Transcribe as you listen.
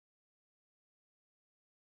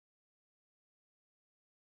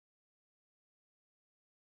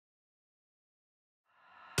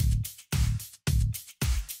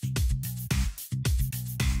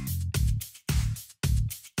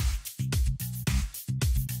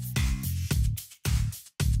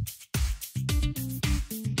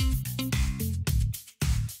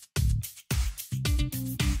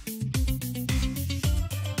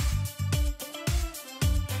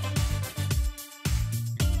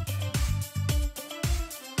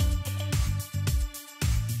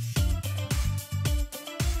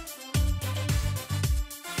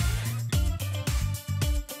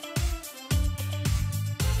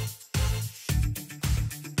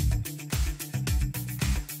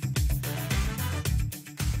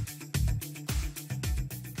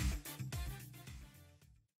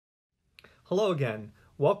Hello again.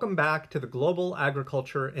 Welcome back to the Global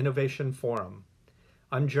Agriculture Innovation Forum.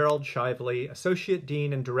 I'm Gerald Shively, Associate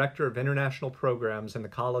Dean and Director of International Programs in the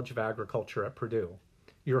College of Agriculture at Purdue,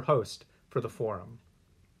 your host for the forum.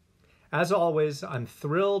 As always, I'm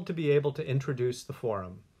thrilled to be able to introduce the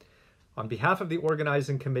forum. On behalf of the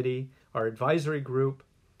organizing committee, our advisory group,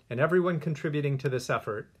 and everyone contributing to this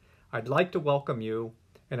effort, I'd like to welcome you,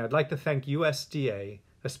 and I'd like to thank USDA,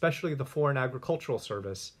 especially the Foreign Agricultural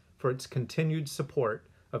Service, for its continued support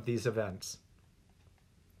of these events.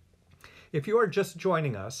 If you are just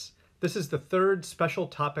joining us, this is the third special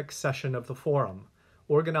topic session of the forum,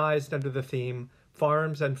 organized under the theme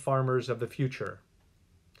Farms and Farmers of the Future.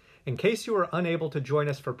 In case you were unable to join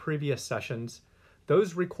us for previous sessions,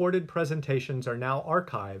 those recorded presentations are now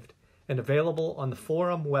archived and available on the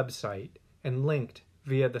forum website and linked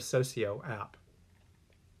via the Socio app.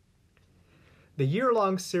 The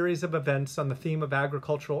year-long series of events on the theme of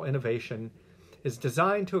agricultural innovation is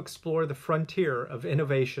designed to explore the frontier of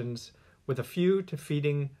innovations with a view to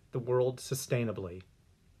feeding the world sustainably.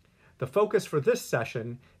 The focus for this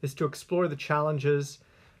session is to explore the challenges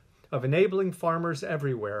of enabling farmers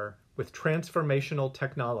everywhere with transformational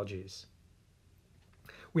technologies.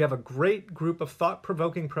 We have a great group of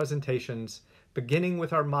thought-provoking presentations, beginning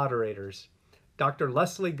with our moderators, Dr.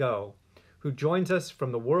 Leslie Goh, who joins us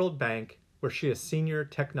from the World Bank, where she is Senior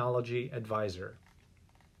Technology Advisor.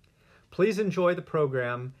 Please enjoy the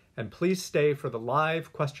program, and please stay for the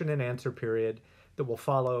live question and answer period that will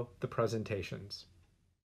follow the presentations.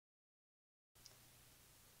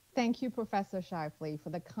 Thank you, Professor Shively, for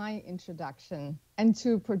the kind introduction, and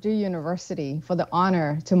to Purdue University for the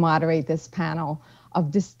honor to moderate this panel of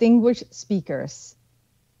distinguished speakers.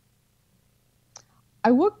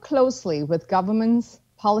 I work closely with governments,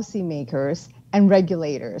 policymakers, and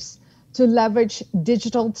regulators to leverage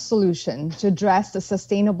digital solutions to address the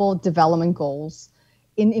Sustainable Development Goals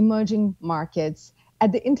in emerging markets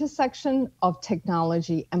at the intersection of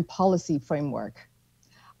technology and policy framework.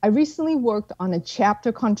 I recently worked on a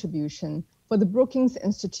chapter contribution for the Brookings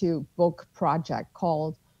Institute book project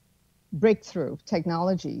called Breakthrough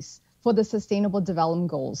Technologies for the Sustainable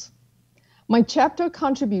Development Goals. My chapter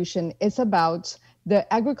contribution is about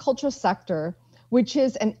the agriculture sector, which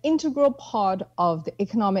is an integral part of the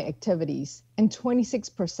economic activities and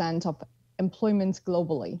 26% of employment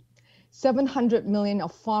globally. 700 million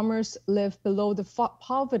of farmers live below the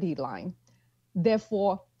poverty line.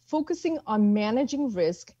 Therefore, focusing on managing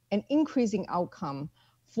risk and increasing outcome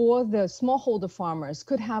for the smallholder farmers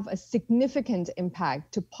could have a significant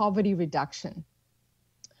impact to poverty reduction.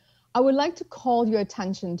 I would like to call your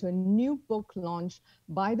attention to a new book launched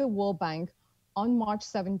by the World Bank on March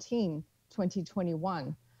 17,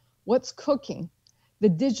 2021, What's Cooking? The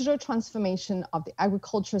Digital Transformation of the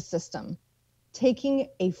Agriculture System, taking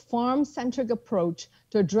a farm-centric approach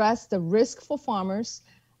to address the risk for farmers.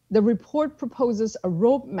 The report proposes a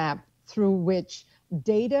roadmap through which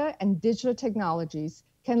data and digital technologies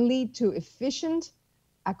can lead to efficient,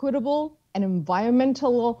 equitable, and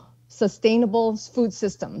environmentally sustainable food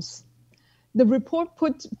systems. The report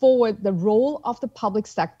put forward the role of the public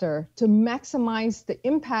sector to maximize the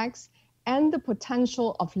impacts and the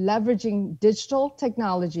potential of leveraging digital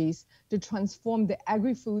technologies to transform the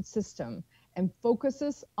agri-food system, and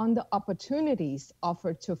focuses on the opportunities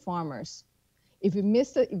offered to farmers. If you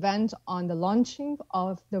missed the event on the launching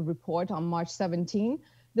of the report on March 17,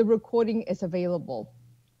 the recording is available.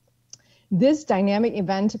 This dynamic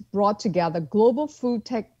event brought together global food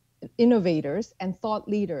tech innovators and thought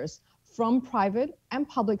leaders from private and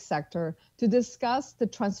public sector to discuss the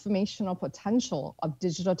transformational potential of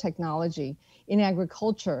digital technology in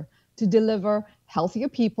agriculture to deliver healthier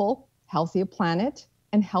people, healthier planet,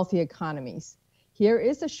 and healthier economies. Here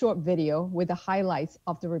is a short video with the highlights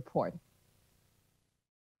of the report.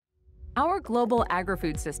 Our global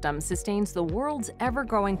agri-food system sustains the world's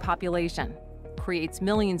ever-growing population, creates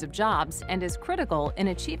millions of jobs, and is critical in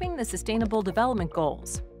achieving the Sustainable Development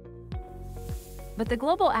Goals. But the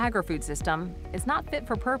global agri-food system is not fit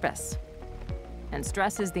for purpose and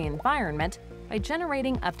stresses the environment by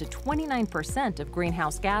generating up to 29% of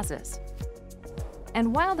greenhouse gases.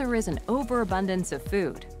 And while there is an overabundance of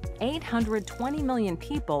food, 820 million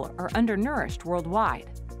people are undernourished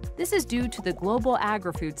worldwide. This is due to the global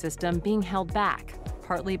agri-food system being held back,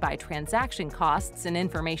 partly by transaction costs and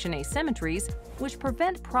information asymmetries, which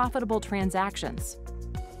prevent profitable transactions.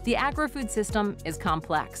 The agri-food system is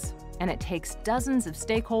complex, and it takes dozens of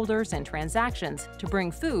stakeholders and transactions to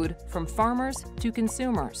bring food from farmers to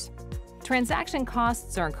consumers. Transaction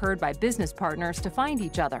costs are incurred by business partners to find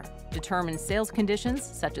each other, determine sales conditions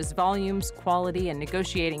such as volumes, quality, and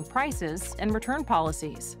negotiating prices and return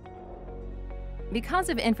policies. Because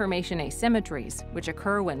of information asymmetries, which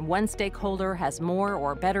occur when one stakeholder has more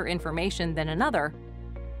or better information than another,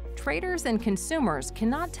 traders and consumers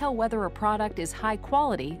cannot tell whether a product is high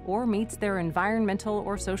quality or meets their environmental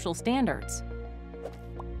or social standards.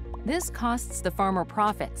 This costs the farmer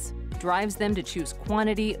profits, drives them to choose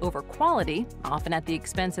quantity over quality, often at the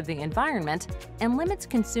expense of the environment, and limits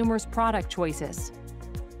consumers' product choices.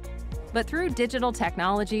 But through digital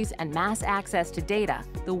technologies and mass access to data,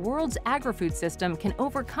 the world's agri-food system can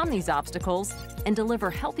overcome these obstacles and deliver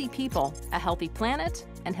healthy people, a healthy planet,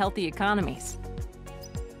 and healthy economies.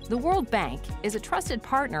 The World Bank is a trusted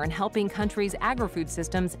partner in helping countries' agri-food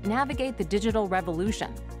systems navigate the digital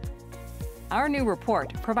revolution. Our new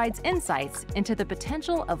report provides insights into the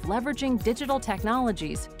potential of leveraging digital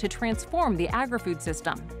technologies to transform the agri-food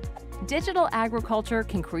system. Digital agriculture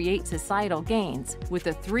can create societal gains with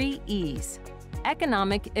the 3 E's.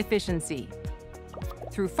 Economic efficiency.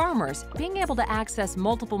 Through farmers being able to access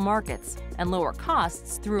multiple markets and lower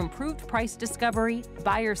costs through improved price discovery,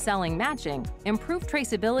 buyer-selling matching, improved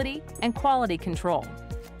traceability, and quality control.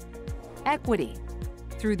 Equity.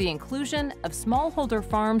 Through the inclusion of smallholder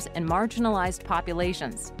farms and marginalized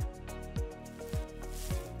populations.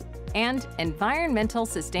 And environmental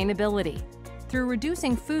sustainability. Through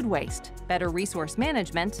reducing food waste, better resource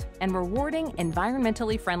management, and rewarding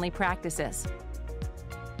environmentally friendly practices.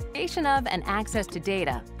 Creation of and access to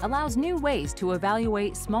data allows new ways to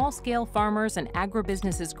evaluate small-scale farmers and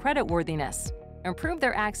agribusinesses' creditworthiness, improve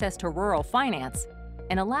their access to rural finance,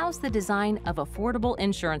 and allows the design of affordable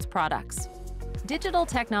insurance products. Digital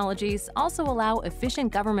technologies also allow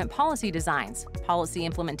efficient government policy designs, policy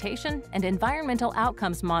implementation, and environmental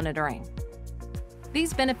outcomes monitoring.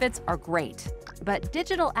 These benefits are great, but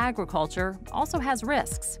digital agriculture also has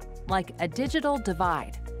risks, like a digital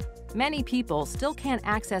divide. Many people still can't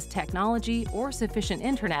access technology or sufficient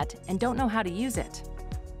internet and don't know how to use it.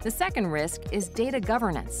 The second risk is data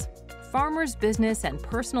governance. Farmers' business and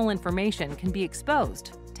personal information can be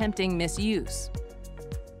exposed, tempting misuse.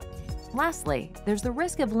 Lastly, there's the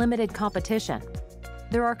risk of limited competition.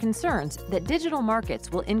 There are concerns that digital markets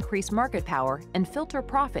will increase market power and filter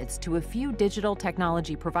profits to a few digital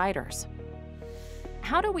technology providers.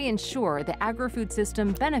 How do we ensure the agri-food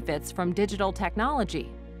system benefits from digital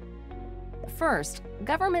technology? First,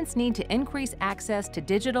 governments need to increase access to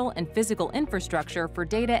digital and physical infrastructure for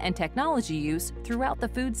data and technology use throughout the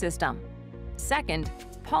food system. Second,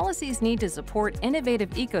 policies need to support innovative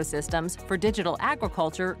ecosystems for digital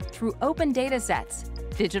agriculture through open data sets,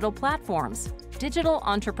 digital platforms, digital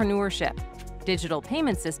entrepreneurship, digital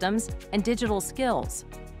payment systems, and digital skills.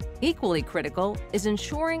 Equally critical is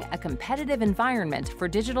ensuring a competitive environment for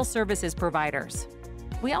digital services providers.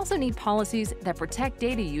 We also need policies that protect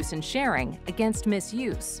data use and sharing against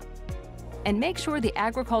misuse. And make sure the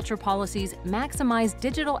agriculture policies maximize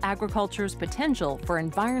digital agriculture's potential for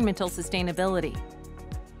environmental sustainability.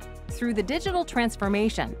 Through the digital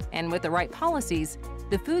transformation and with the right policies,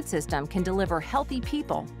 the food system can deliver healthy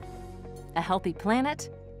people, a healthy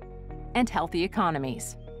planet, and healthy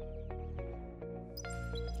economies.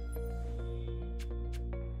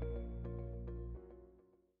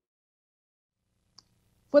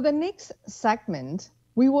 For the next segment,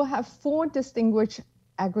 we will have 4 distinguished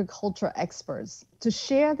agriculture experts to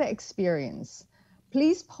share their experience.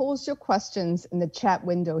 Please post your questions in the chat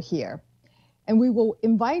window here, and we will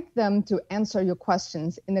invite them to answer your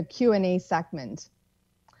questions in the Q&A segment.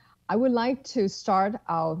 I would like to start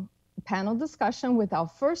our panel discussion with our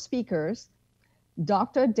first speakers,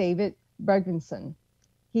 Dr. David Bergvinson.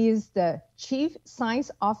 He is the Chief Science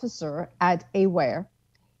Officer at AWARE.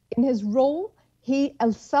 In his role, he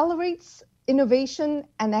accelerates innovation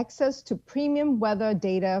and access to premium weather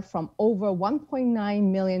data from over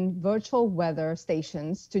 1.9 million virtual weather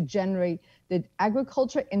stations to generate the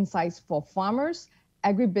agriculture insights for farmers,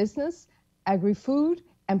 agribusiness, agri-food,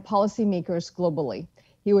 and policymakers globally.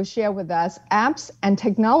 He will share with us apps and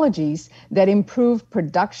technologies that improve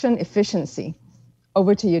production efficiency.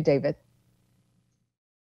 Over to you, David.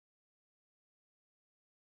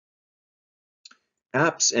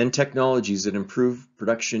 Apps and technologies that improve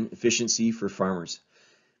production efficiency for farmers.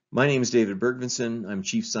 My name is David Bergvinson. I'm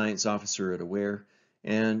Chief Science Officer at AWARE,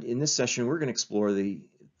 and in this session we're going to explore the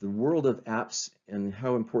world of apps and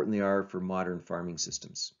how important they are for modern farming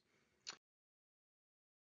systems.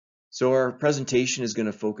 So our presentation is going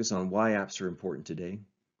to focus on why apps are important today,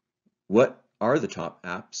 what are the top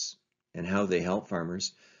apps and how they help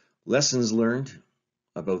farmers, lessons learned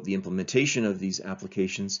about the implementation of these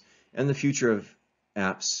applications, and the future of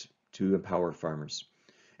apps to empower farmers.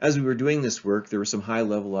 As we were doing this work, there were some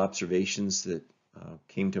high-level observations that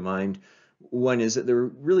came to mind. One is that they're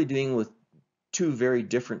really dealing with two very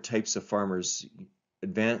different types of farmers: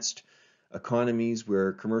 advanced economies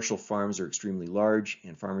where commercial farms are extremely large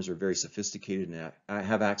and farmers are very sophisticated and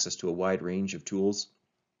have access to a wide range of tools.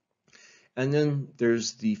 And then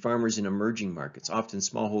there's the farmers in emerging markets, often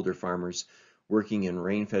smallholder farmers working in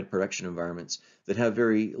rain-fed production environments that have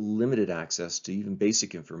very limited access to even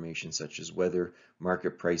basic information such as weather,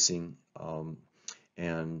 market pricing,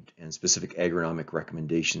 and specific agronomic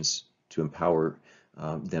recommendations to empower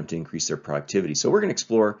them to increase their productivity. So we're going to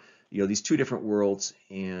explore, these two different worlds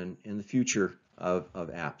and the future of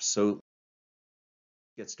apps. So let's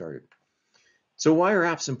get started. So why are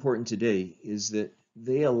apps important today is that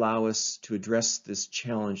they allow us to address this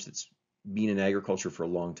challenge that's been in agriculture for a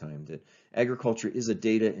long time, that agriculture is a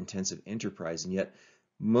data-intensive enterprise, and yet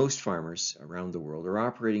most farmers around the world are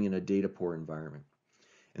operating in a data-poor environment.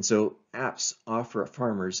 And so apps offer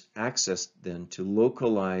farmers access then to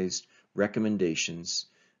localized recommendations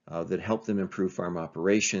that help them improve farm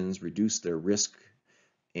operations, reduce their risk,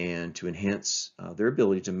 and to enhance their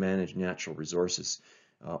ability to manage natural resources,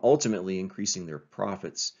 ultimately increasing their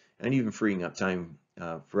profits and even freeing up time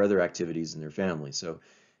for other activities in their family. So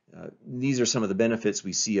these are some of the benefits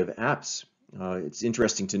we see of apps. It's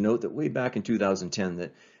interesting to note that way back in 2010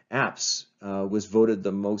 that apps was voted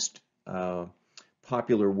the most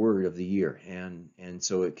popular word of the year, and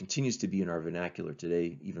so it continues to be in our vernacular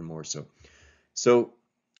today even more so. So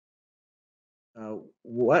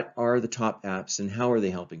what are the top apps and how are they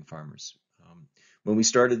helping farmers? When we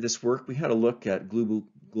started this work, we had a look at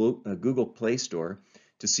Google Play Store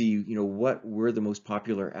to see, what were the most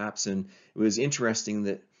popular apps, and it was interesting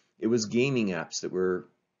that it was gaming apps that were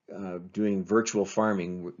doing virtual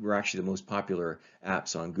farming were actually the most popular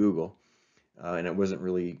apps on Google, and it wasn't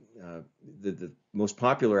really the most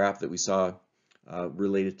popular app that we saw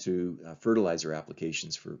related to fertilizer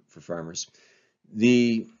applications for farmers.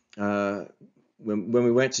 When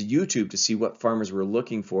we went to YouTube to see what farmers were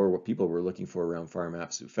looking for, what people were looking for around farm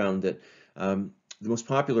apps, we found that the most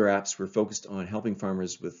popular apps were focused on helping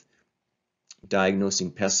farmers with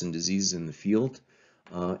diagnosing pests and diseases in the field,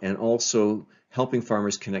 and also helping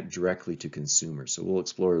farmers connect directly to consumers. So we'll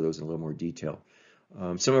explore those in a little more detail.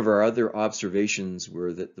 Some of our other observations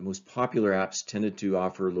were that the most popular apps tended to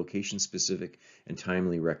offer location-specific and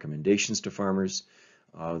timely recommendations to farmers,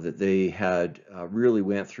 that they had really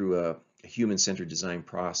went through a human-centered design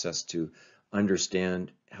process to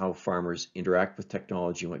understand how farmers interact with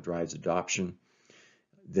technology and what drives adoption,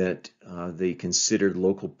 that they considered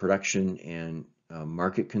local production and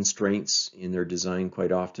market constraints in their design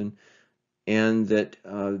quite often, and that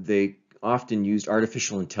they often used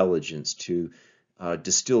artificial intelligence to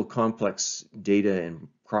distill complex data and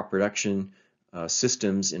crop production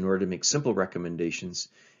systems in order to make simple recommendations.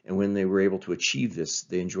 And when they were able to achieve this,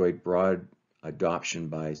 they enjoyed broad adoption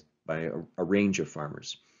by a range of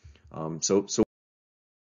farmers. So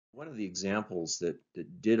one of the examples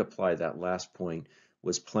that did apply that last point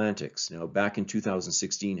was Plantix. Now, back in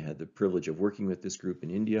 2016, I had the privilege of working with this group in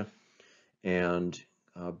India, and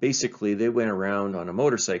basically they went around on a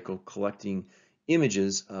motorcycle collecting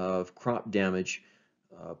images of crop damage,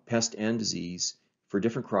 pest and disease for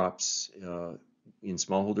different crops in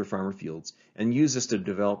smallholder farmer fields, and used this to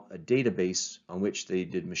develop a database on which they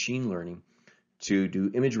did machine learning to do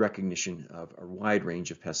image recognition of a wide range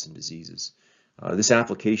of pests and diseases. This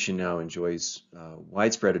application now enjoys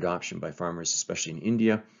widespread adoption by farmers, especially in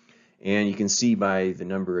India, and you can see by the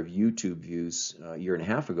number of YouTube views a year and a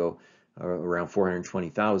half ago, around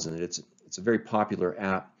 420,000, that it's a very popular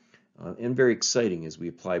app and very exciting as we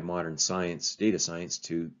apply modern science, data science,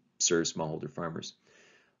 to serve smallholder farmers.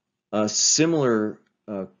 A similar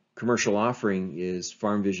commercial offering is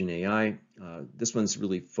Farm Vision AI. This one's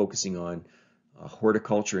really focusing on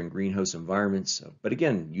horticulture and greenhouse environments, but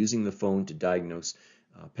again, using the phone to diagnose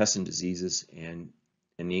pests and diseases and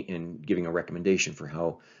giving a recommendation for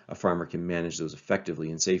how a farmer can manage those effectively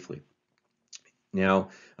and safely. Now,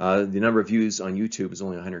 the number of views on YouTube is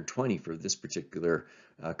only 120 for this particular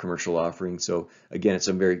commercial offering. So again, it's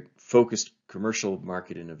a very focused commercial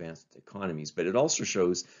market in advanced economies, but it also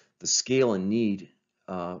shows the scale and need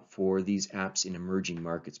for these apps in emerging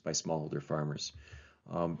markets by smallholder farmers.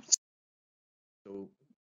 So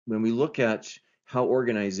when we look at how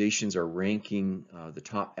organizations are ranking the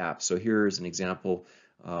top apps, so here is an example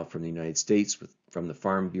from the United States from the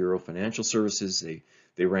Farm Bureau Financial Services.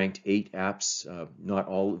 They ranked 8 apps, not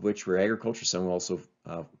all of which were agriculture. Some were also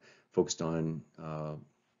focused on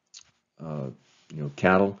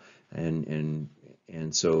cattle, and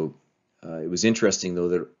so it was interesting though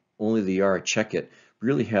that only the Yara Check-It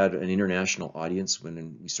really had an international audience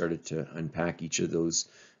when we started to unpack each of those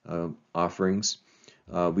offerings.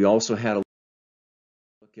 We also had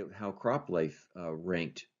how CropLife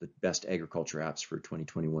ranked the best agriculture apps for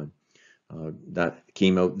 2021. That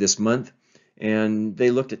came out this month, and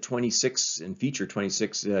they looked at 26 and featured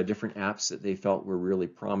 26 different apps that they felt were really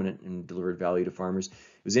prominent and delivered value to farmers.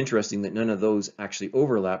 It was interesting that none of those actually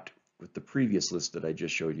overlapped with the previous list that I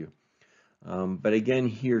just showed you. But again,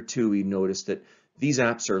 here too, we noticed that these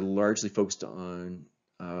apps are largely focused on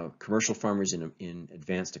commercial farmers in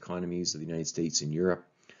advanced economies of the United States and Europe.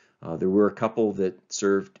 There were a couple that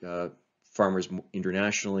served farmers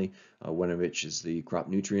internationally, one of which is the Crop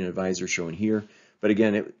Nutrient Advisor shown here. But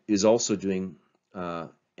again, it is also doing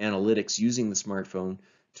analytics using the smartphone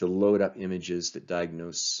to load up images that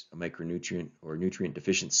diagnose a micronutrient or nutrient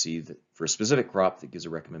deficiency for a specific crop that gives a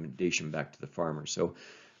recommendation back to the farmer. So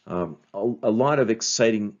a lot of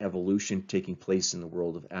exciting evolution taking place in the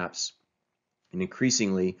world of apps. And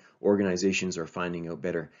increasingly, organizations are finding out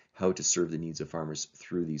better how to serve the needs of farmers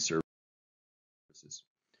through these services.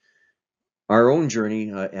 Our own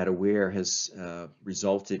journey at AWARE has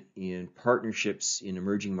resulted in partnerships in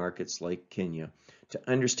emerging markets like Kenya to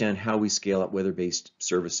understand how we scale up weather-based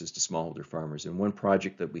services to smallholder farmers. And one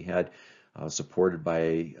project that we had supported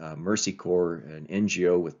by Mercy Corps, an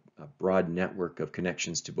NGO with a broad network of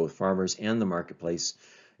connections to both farmers and the marketplace,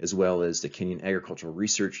 as well as the Kenyan Agricultural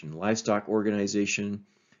Research and Livestock Organization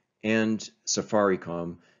and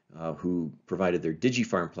Safaricom, who provided their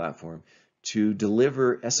DigiFarm platform to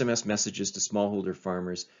deliver SMS messages to smallholder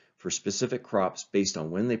farmers for specific crops based on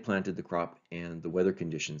when they planted the crop and the weather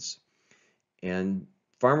conditions. And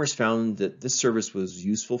farmers found that this service was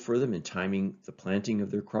useful for them in timing the planting of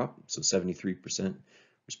their crop, so 73%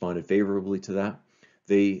 responded favorably to that.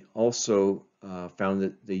 They also found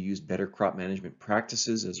that they used better crop management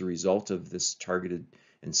practices as a result of this targeted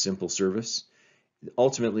and simple service. It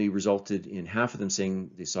ultimately resulted in half of them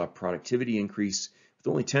saying they saw productivity increase, with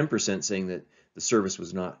only 10% saying that the service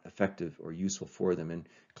was not effective or useful for them. And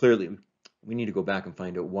clearly, we need to go back and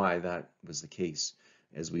find out why that was the case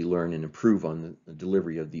as we learn and improve on the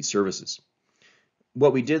delivery of these services.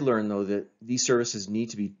 What we did learn, though, that these services need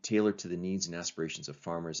to be tailored to the needs and aspirations of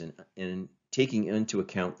farmers and taking into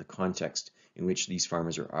account the context in which these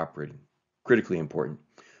farmers are operating. Critically important.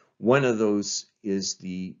 One of those is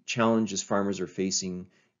the challenges farmers are facing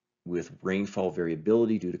with rainfall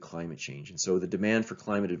variability due to climate change. And so the demand for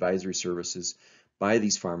climate advisory services by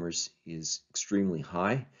these farmers is extremely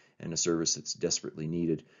high and a service that's desperately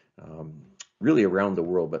needed really around the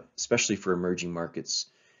world, but especially for emerging markets.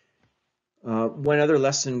 One other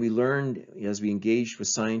lesson we learned as we engaged with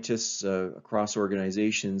scientists across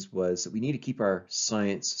organizations was that we need to keep our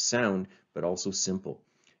science sound, but also simple.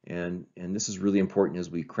 And this is really important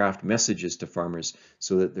as we craft messages to farmers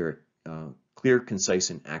so that they're clear,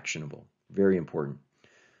 concise, and actionable. Very important.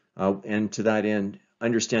 And to that end,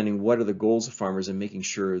 understanding what are the goals of farmers and making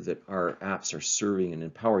sure that our apps are serving and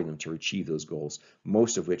empowering them to achieve those goals,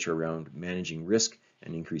 most of which are around managing risk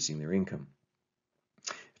and increasing their income.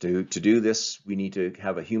 To do this, we need to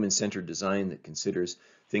have a human-centered design that considers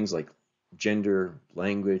things like gender,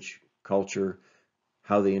 language, culture,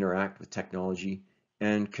 how they interact with technology,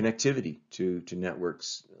 and connectivity to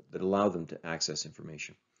networks that allow them to access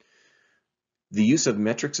information. The use of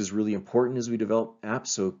metrics is really important as we develop apps,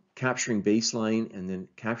 so capturing baseline and then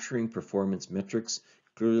capturing performance metrics.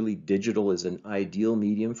 Clearly, digital is an ideal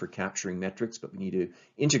medium for capturing metrics, but we need to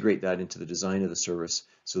integrate that into the design of the service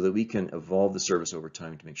so that we can evolve the service over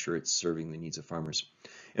time to make sure it's serving the needs of farmers.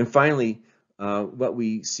 And finally, what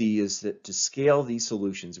we see is that to scale these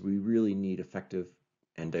solutions, we really need effective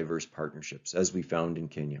and diverse partnerships, as we found in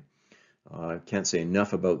Kenya. I can't say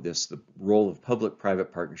enough about this. The role of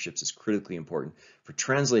public-private partnerships is critically important for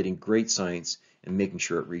translating great science and making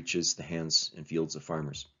sure it reaches the hands and fields of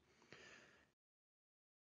farmers.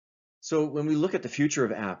 So when we look at the future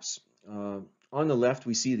of apps, on the left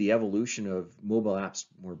we see the evolution of mobile apps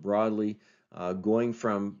more broadly, going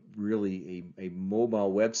from really a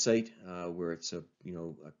mobile website where it's a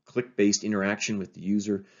click-based interaction with the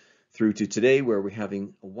user, through to today where we're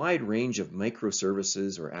having a wide range of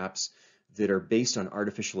microservices or apps that are based on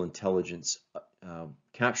artificial intelligence,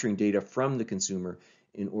 capturing data from the consumer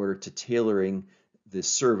in order to tailoring the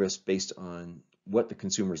service based on what the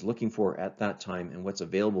consumer is looking for at that time and what's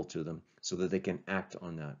available to them so that they can act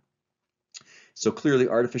on that. So clearly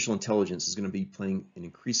artificial intelligence is going to be playing an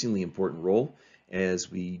increasingly important role as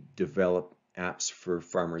we develop apps for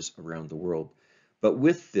farmers around the world. But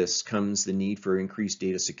with this comes the need for increased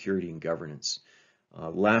data security and governance.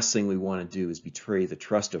 Last thing we want to do is betray the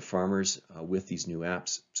trust of farmers with these new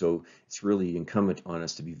apps. So it's really incumbent on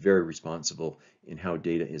us to be very responsible in how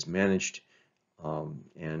data is managed and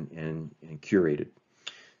curated.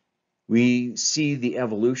 We see the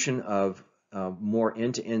evolution of more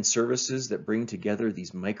end-to-end services that bring together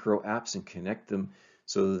these micro apps and connect them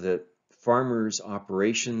so that farmers'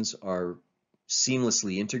 operations are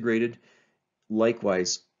seamlessly integrated.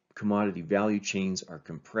 Likewise, commodity value chains are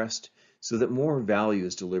compressed so that more value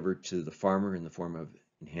is delivered to the farmer in the form of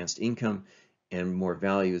enhanced income, and more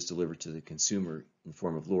value is delivered to the consumer in the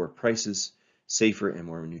form of lower prices, safer and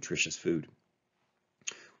more nutritious food.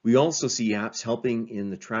 We also see apps helping in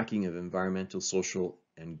the tracking of environmental, social,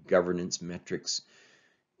 and governance metrics.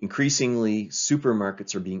 Increasingly,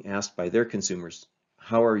 supermarkets are being asked by their consumers,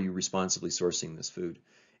 how are you responsibly sourcing this food?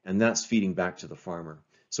 And that's feeding back to the farmer.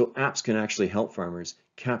 So apps can actually help farmers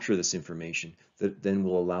capture this information that then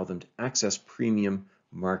will allow them to access premium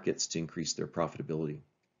markets to increase their profitability.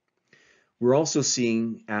 We're also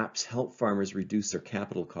seeing apps help farmers reduce their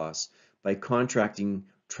capital costs by contracting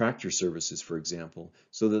tractor services, for example,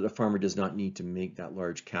 so that a farmer does not need to make that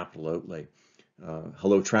large capital outlay.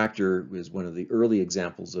 Hello Tractor was one of the early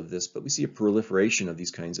examples of this, but we see a proliferation of these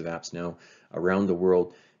kinds of apps now around the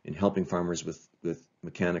world in helping farmers with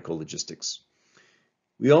mechanical logistics.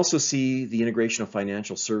 We also see the integration of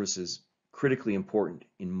financial services critically important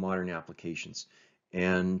in modern applications.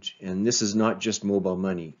 And this is not just mobile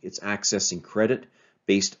money, it's accessing credit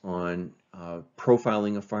based on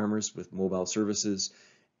profiling of farmers with mobile services,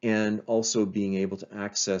 and also being able to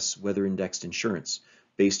access weather-indexed insurance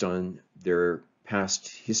based on their past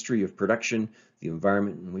history of production, the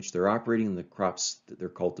environment in which they're operating, and the crops that they're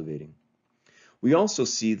cultivating. We also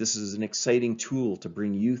see this as an exciting tool to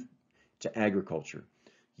bring youth to agriculture.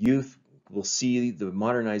 Youth will see the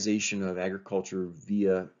modernization of agriculture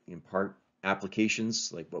via, in part,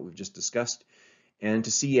 applications like what we've just discussed, and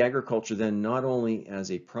to see agriculture then not only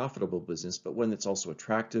as a profitable business, but one that's also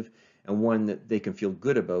attractive and one that they can feel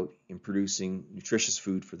good about in producing nutritious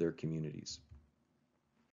food for their communities.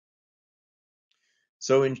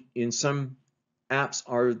 So in sum, apps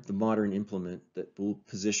are the modern implement that will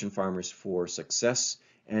position farmers for success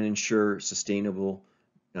and ensure sustainable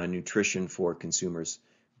nutrition for consumers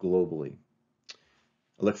globally.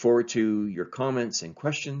 I look forward to your comments and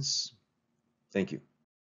questions. Thank you.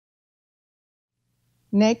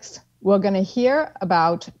 Next, we're going to hear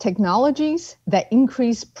about technologies that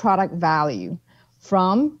increase product value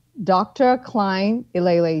from Dr. Klein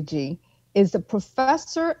Ileleji, is a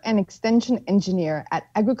professor and extension engineer at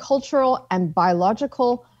Agricultural and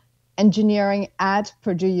Biological Engineering at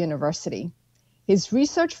Purdue University. His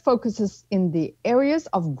research focuses in the areas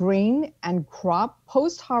of grain and crop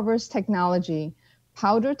post-harvest technology,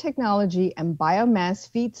 powder technology, and biomass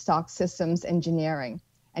feedstock systems engineering.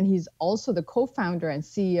 And he's also the co-founder and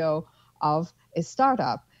CEO of a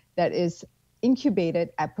startup that is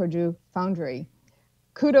incubated at Purdue Foundry.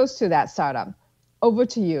 Kudos to that startup. Over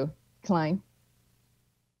to you, Klein.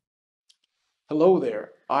 Hello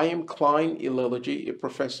there. I am Klein Ileleji, a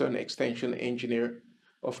professor and extension engineer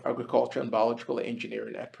of agriculture and biological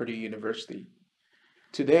engineering at Purdue University.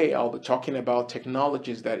 Today, I'll be talking about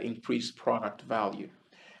technologies that increase product value.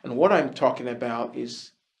 And what I'm talking about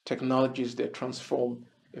is technologies that transform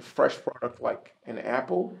a fresh product like an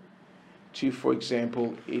apple to, for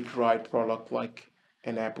example, a dried product like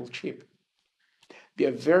an apple chip. There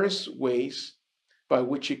are various ways by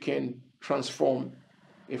which you can transform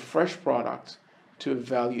a fresh product to a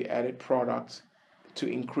value-added product to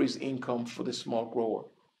increase income for the small grower.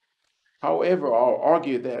 However, I'll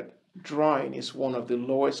argue that drying is one of the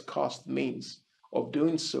lowest cost means of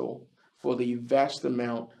doing so for the vast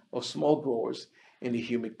amount of small growers in the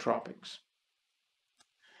humid tropics.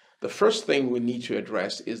 The first thing we need to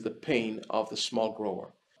address is the pain of the small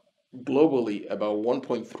grower. Globally, about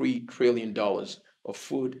 $1.3 trillion of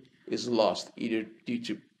food is lost either due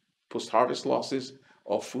to post-harvest losses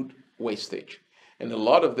or food wastage. And a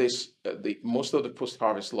lot of this, most of the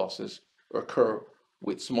post-harvest losses occur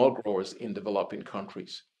with small growers in developing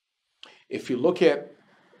countries. If you look at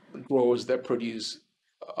growers that produce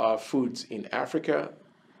foods in Africa,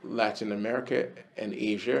 Latin America, and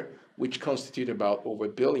Asia, which constitute about over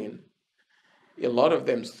 1 billion, a lot of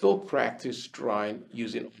them still practice drying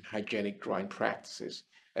using unhygienic drying practices,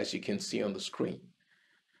 as you can see on the screen.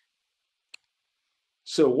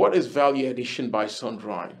 So what is value addition by sun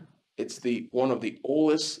drying? It's one of the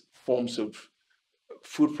oldest forms of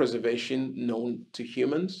food preservation known to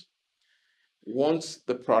humans. Once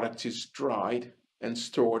the product is dried and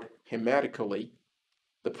stored hermetically,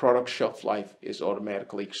 the product shelf life is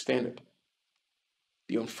automatically extended.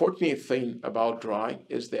 The unfortunate thing about drying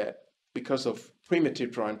is that because of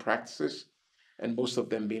primitive drying practices, and most of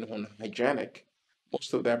them being unhygienic,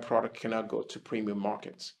 most of that product cannot go to premium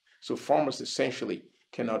markets. So farmers essentially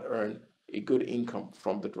cannot earn a good income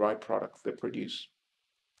from the dry products they produce.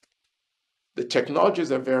 The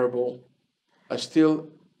technologies available are still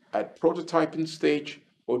at prototyping stage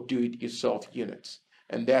or do-it-yourself units.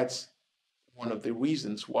 And that's one of the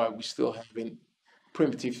reasons why we still having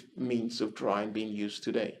primitive means of drying being used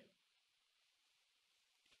today.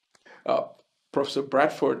 Uh, Professor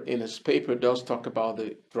Bradford, in his paper, does talk about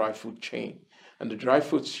the dry food chain. And the dry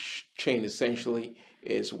food chain essentially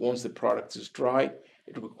is once the product is dry,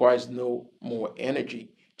 it requires no more energy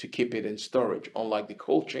to keep it in storage, unlike the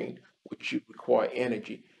cold chain, which you require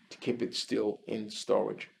energy to keep it still in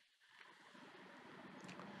storage.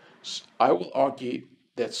 I will argue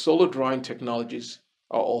that solar drying technologies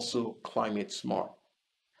are also climate smart.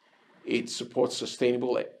 It supports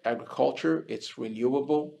sustainable agriculture, it's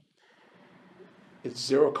renewable, it's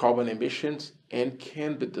zero carbon emissions, and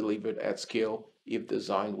can be delivered at scale if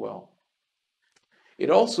designed well. It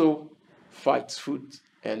also fights food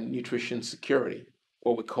and nutrition security,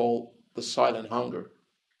 what we call the silent hunger,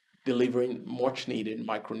 delivering much needed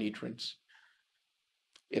micronutrients.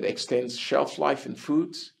 It extends shelf life in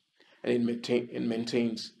foods, and it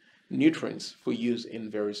maintains nutrients for use in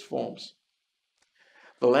various forms.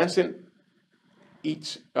 The Lancet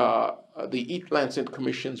the Eat Lancet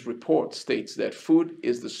Commission's report states that food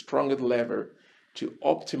is the strongest lever to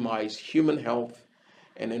optimize human health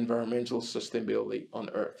and environmental sustainability on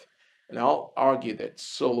Earth. And I'll argue that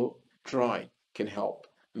solar drying can help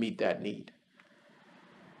meet that need.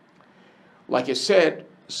 Like I said,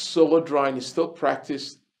 solar drying is still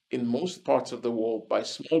practiced in most parts of the world by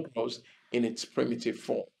small growers in its primitive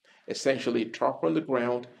form, essentially tarp on the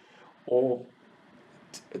ground or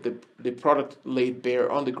the product laid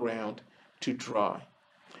bare on the ground to dry.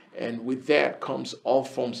 And with that comes all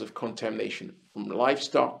forms of contamination from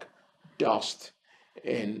livestock, dust,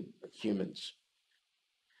 and humans.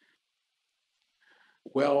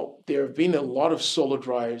 Well, there have been a lot of solar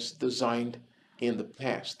dryers designed in the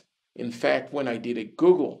past. In fact, when I did a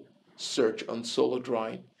Google search on solar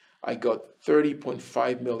drying, I got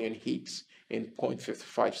 30.5 million hits in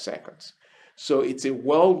 0.55 seconds. So it's a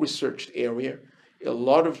well-researched area. A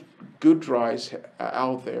lot of good dryers are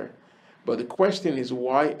out there. But the question is,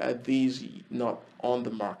 why are these not on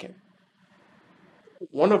the market?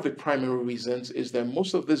 One of the primary reasons is that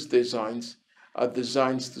most of these designs are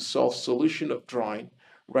designs to solve solution of drying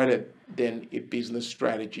rather than a business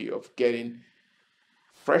strategy of getting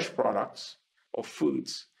fresh products or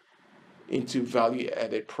foods into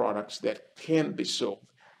value-added products that can be sold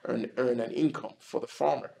and earn an income for the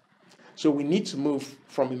farmer. So we need to move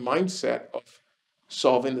from a mindset of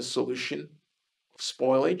solving the solution of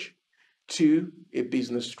spoilage to a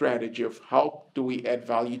business strategy of how do we add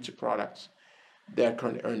value to products that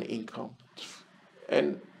can earn income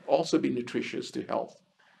and also be nutritious to health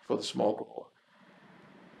for the small grower.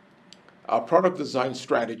 Our product design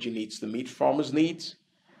strategy needs to meet farmers' needs.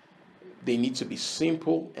 They need to be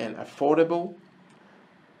simple and affordable.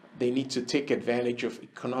 They need to take advantage of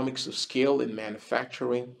economics of scale in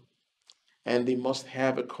manufacturing. And they must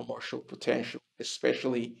have a commercial potential,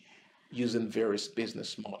 especially using various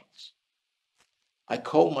business models. I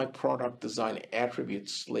call my product design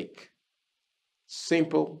attributes SLICK.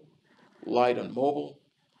 Simple, light on mobile,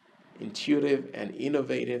 intuitive and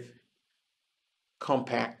innovative,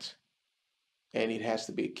 compact, and it has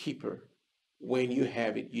to be a keeper. When you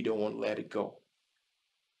have it, you don't want to let it go.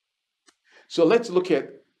 So let's look at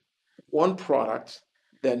one product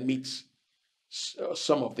that meets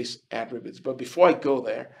some of these attributes. But before I go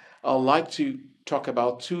there, I'd like to talk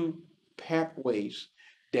about two pathways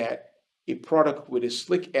that a product with a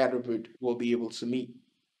SLICK attribute will be able to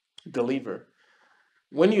deliver.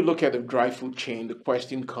 When you look at the dry food chain, the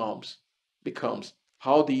question becomes,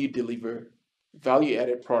 how do you deliver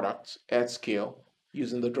value-added products at scale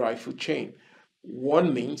using the dry food chain?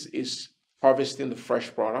 One means is harvesting the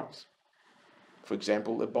fresh products, for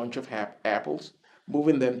example, a bunch of apples,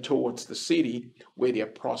 moving them towards the city where they are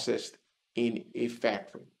processed in a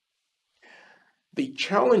factory. The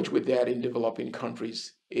challenge with that in developing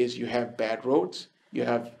countries is you have bad roads, you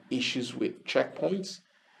have issues with checkpoints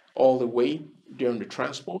all the way during the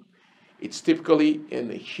transport. It's typically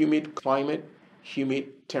in a humid climate,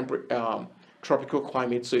 tropical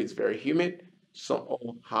climate, so it's very humid, some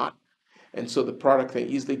hot, and so the product can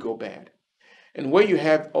easily go bad. And where you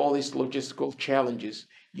have all these logistical challenges,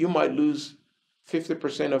 you might lose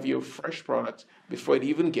 50% of your fresh products before it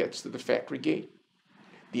even gets to the factory gate.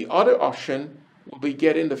 The other option will be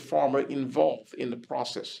getting the farmer involved in the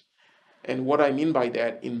process. And what I mean by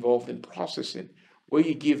that, involved in processing, where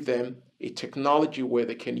you give them a technology where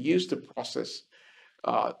they can use the process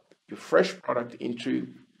your fresh product into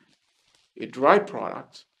a dry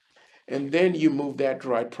product, and then you move that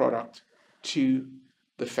dried product to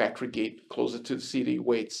the factory gate closer to the city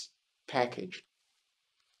where it's packaged.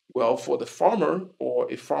 Well, for the farmer or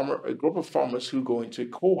a group of farmers who go into a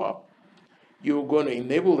co-op, you're going to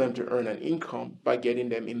enable them to earn an income by getting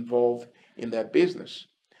them involved in that business.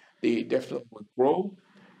 They definitely will grow.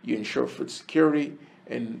 You ensure food security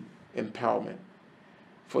and empowerment.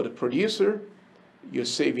 For the producer, you're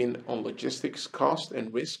saving on logistics costs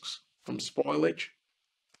and risks from spoilage.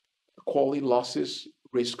 Quality losses,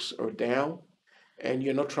 risks are down, and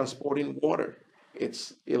you're not transporting water.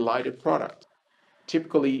 It's a lighter product.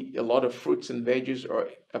 Typically, a lot of fruits and veggies are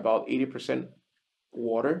about 80%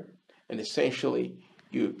 water, and essentially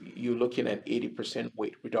you're looking at 80%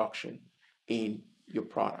 weight reduction in your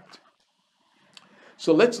product.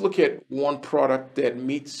 So let's look at one product that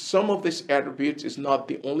meets some of these attributes. It's not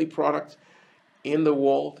the only product in the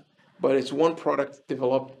world, but it's one product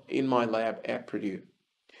developed in my lab at Purdue.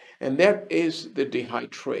 And that is the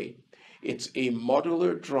Dehyde Tray. It's a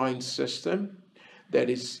modular drying system that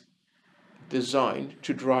is designed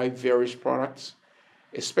to dry various products.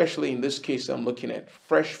 Especially in this case, I'm looking at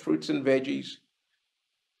fresh fruits and veggies,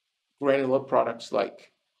 granular products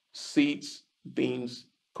like seeds, beans,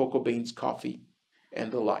 cocoa beans, coffee,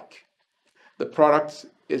 and the like. The product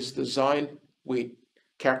is designed with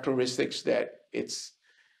characteristics that it's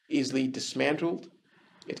easily dismantled.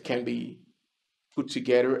 It can be put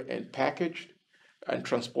together and packaged and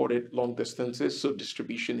transported long distances, so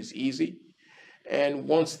distribution is easy. And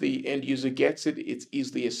once the end user gets it, it's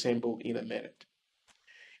easily assembled in a minute.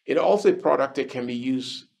 It's also a product that can be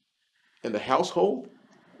used in the household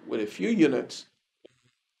with a few units,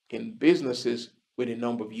 in businesses with a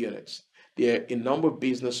number of units. There are a number of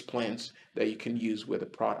business plans that you can use with the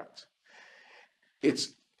product.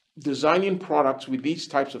 It's designing products with these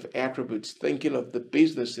types of attributes, thinking of the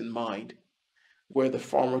business in mind, where the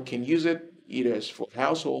farmer can use it either as for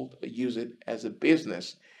household or use it as a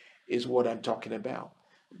business, is what I'm talking about.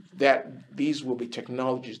 That these will be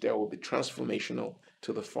technologies that will be transformational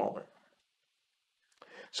to the farmer.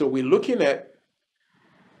 So we're looking at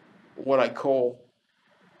what I call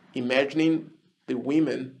imagining the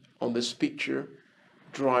women on this picture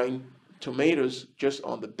drying tomatoes just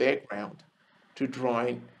on the background to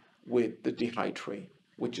drying with the Dehyde Tray,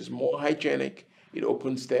 which is more hygienic. It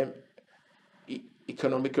opens them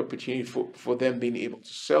economic opportunity for them being able to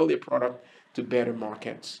sell their product to better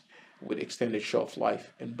markets with extended shelf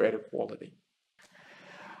life and better quality.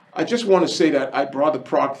 I just want to say that I brought the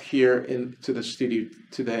product here into the studio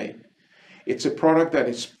today. It's a product that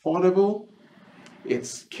is portable.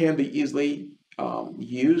 It can be easily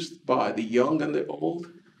used by the young and the old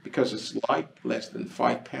because it's light, less than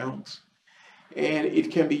 5 pounds. And it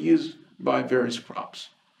can be used by various crops.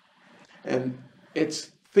 And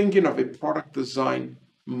it's thinking of a product design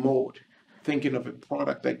mode, thinking of a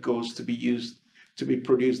product that goes to be used to be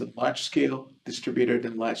produced at large scale, distributed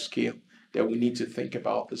in large scale, that we need to think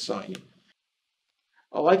about designing.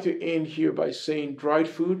 I'd like to end here by saying dried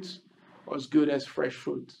foods are as good as fresh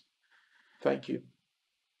foods. Thank you.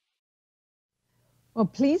 Well,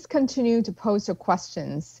 please continue to post your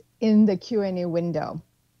questions in the Q&A window.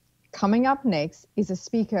 Coming up next is a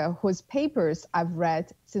speaker whose papers I've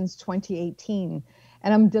read since 2018,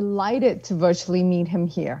 and I'm delighted to virtually meet him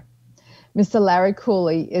here. Mr. Larry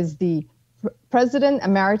Cooley is the President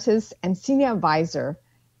Emeritus and Senior Advisor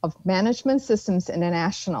of Management Systems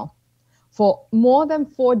International. For more than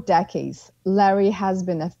 4 decades, Larry has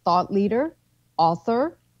been a thought leader,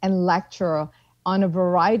 author, and lecturer on a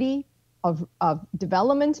variety of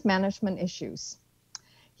development management issues.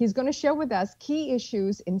 He's going to share with us key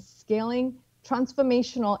issues in scaling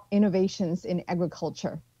transformational innovations in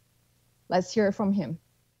agriculture. Let's hear from him.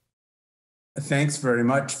 Thanks very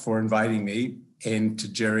much for inviting me, and to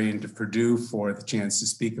Jerry and to Purdue for the chance to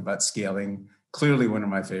speak about scaling, clearly one of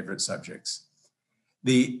my favorite subjects.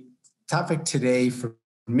 The topic today for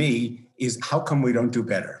me is how come we don't do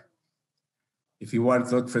better? If you want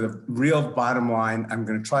to look for the real bottom line, I'm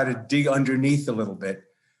going to try to dig underneath a little bit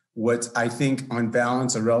what I think on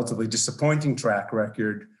balance a relatively disappointing track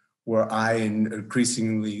record where I and an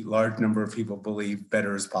increasingly large number of people believe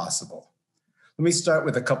better is possible. Let me start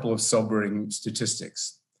with a couple of sobering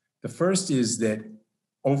statistics. The first is that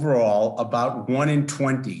overall, about 1 in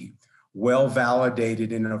 20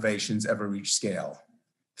 well-validated innovations ever reach scale.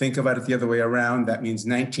 Think about it the other way around, that means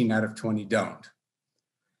 19 out of 20 don't.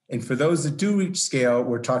 And for those that do reach scale,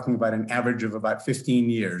 we're talking about an average of about 15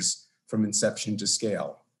 years from inception to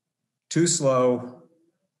scale. Too slow,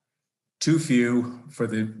 too few for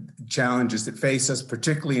the challenges that face us,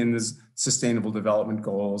 particularly in the Sustainable Development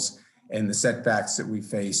Goals, and the setbacks that we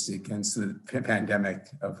faced against the pandemic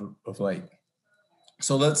of late.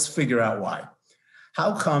 So let's figure out why.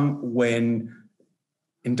 How come when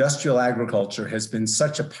industrial agriculture has been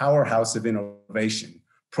such a powerhouse of innovation,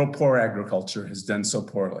 pro-poor agriculture has done so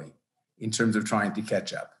poorly in terms of trying to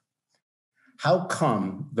catch up? How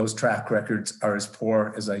come those track records are as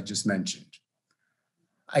poor as I just mentioned?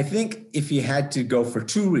 I think if you had to go for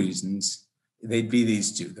two reasons, they'd be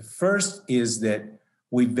these two. The first is that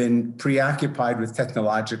we've been preoccupied with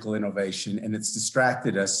technological innovation, and it's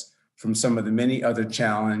distracted us from some of the many other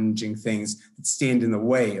challenging things that stand in the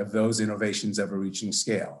way of those innovations ever reaching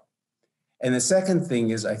scale. And the second thing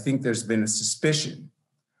is, I think there's been a suspicion,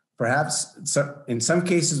 perhaps in some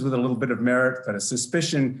cases with a little bit of merit, but a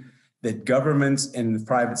suspicion that governments and the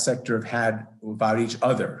private sector have had about each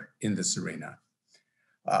other in this arena.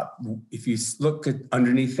 If you look at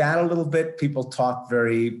underneath that a little bit, people talk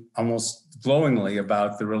very almost glowingly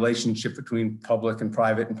about the relationship between public and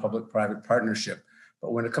public-private partnership.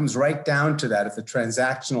 But when it comes right down to that, at the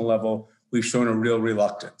transactional level, we've shown a real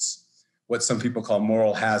reluctance, what some people call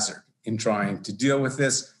moral hazard in trying to deal with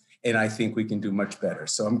this. And I think we can do much better.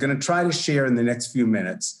 So I'm going to try to share in the next few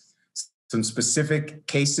minutes some specific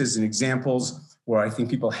cases and examples where I think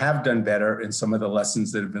people have done better and some of the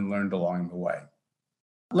lessons that have been learned along the way.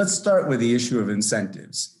 Let's start with the issue of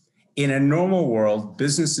incentives. In a normal world,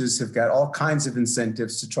 businesses have got all kinds of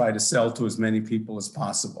incentives to try to sell to as many people as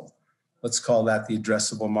possible. Let's call that the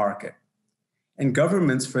addressable market. And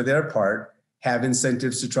governments, for their part, have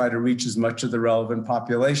incentives to try to reach as much of the relevant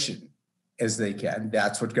population as they can.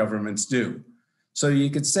 That's what governments do. So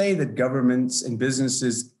you could say that governments and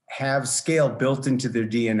businesses have scale built into their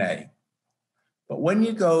DNA. But when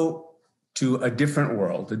you go to a different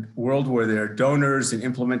world, a world where there are donors and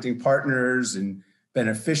implementing partners and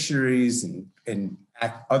beneficiaries and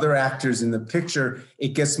other actors in the picture, it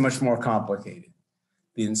gets much more complicated.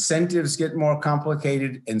 The incentives get more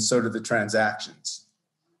complicated, and so do the transactions.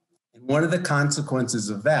 And one of the consequences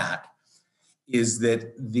of that is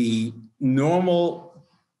that the normal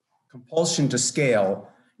compulsion to scale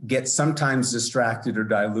gets sometimes distracted or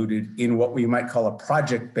diluted in what we might call a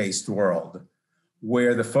project-based world,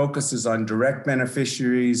 where the focus is on direct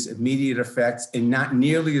beneficiaries, immediate effects, and not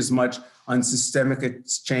nearly as much on systemic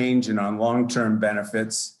exchange and on long-term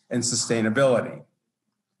benefits and sustainability.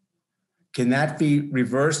 Can that be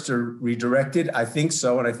reversed or redirected? I think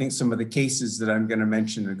so, and I think some of the cases that I'm going to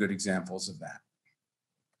mention are good examples of that.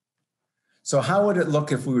 So how would it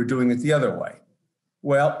look if we were doing it the other way?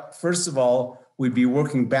 Well, first of all, we'd be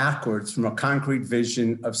working backwards from a concrete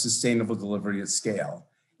vision of sustainable delivery at scale.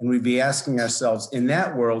 And we'd be asking ourselves, in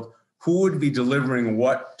that world, who would be delivering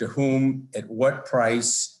what to whom, at what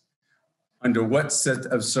price, under what set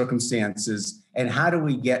of circumstances, and how do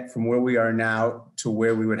we get from where we are now to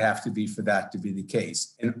where we would have to be for that to be the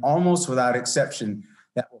case? And almost without exception,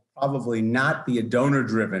 that will probably not be a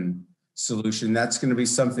donor-driven solution. That's going to be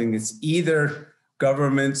something that's either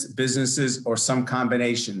governments, businesses, or some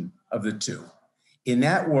combination of the two. In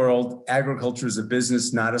that world, agriculture is a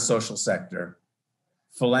business, not a social sector.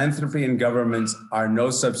 Philanthropy and governments are no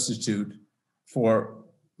substitute for,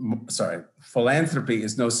 philanthropy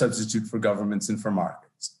is no substitute for governments and for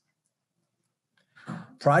markets.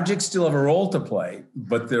 Projects still have a role to play,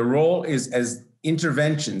 but their role is as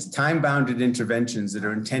interventions, time-bounded interventions that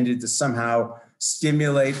are intended to somehow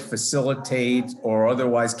stimulate, facilitate, or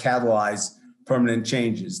otherwise catalyze permanent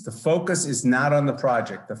changes. The focus is not on the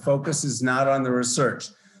project. The focus is not on the research.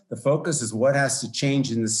 The focus is what has to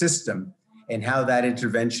change in the system and how that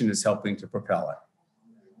intervention is helping to propel it.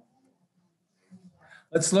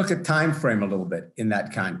 Let's look at time frame a little bit in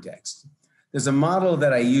that context. There's a model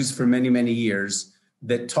that I used for many, many years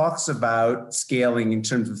that talks about scaling in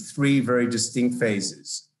terms of three very distinct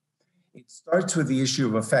phases. It starts with the issue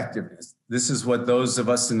of effectiveness. This is what those of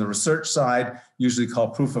us in the research side usually call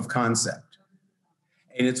proof of concept.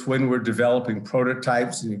 And it's when we're developing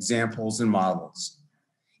prototypes and examples and models.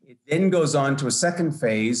 It then goes on to a second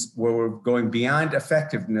phase where we're going beyond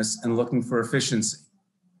effectiveness and looking for efficiency.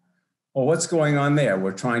 Well, what's going on there?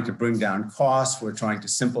 We're trying to bring down costs. We're trying to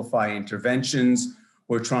simplify interventions.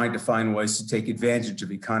 We're trying to find ways to take advantage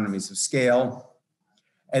of economies of scale.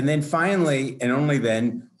 And then finally, and only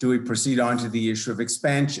then, do we proceed on to the issue of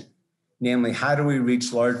expansion. Namely, how do we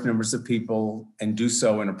reach large numbers of people and do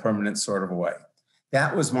so in a permanent sort of a way?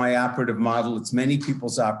 That was my operative model. It's many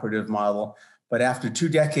people's operative model. But after 2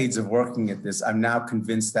 decades of working at this, I'm now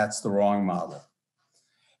convinced that's the wrong model.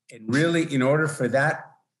 And really, in order for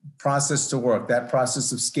that process to work, that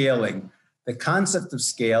process of scaling, the concept of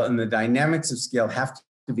scale and the dynamics of scale have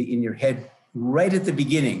to be in your head right at the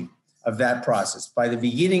beginning of that process. By the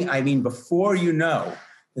beginning, I mean before you know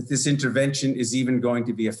that this intervention is even going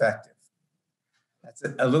to be effective. That's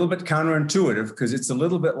a little bit counterintuitive because it's a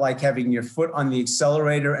little bit like having your foot on the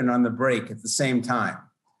accelerator and on the brake at the same time.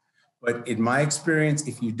 But in my experience,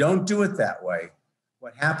 if you don't do it that way,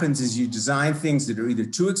 what happens is you design things that are either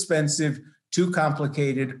too expensive, too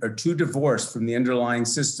complicated, or too divorced from the underlying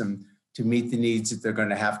system to meet the needs that they're going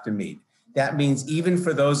to have to meet. That means even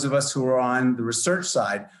for those of us who are on the research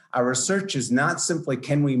side, our research is not simply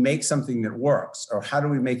can we make something that works or how do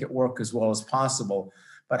we make it work as well as possible,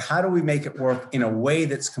 but how do we make it work in a way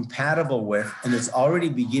that's compatible with and that's already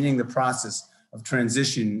beginning the process of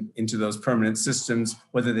transition into those permanent systems,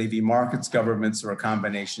 whether they be markets, governments, or a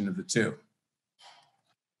combination of the two.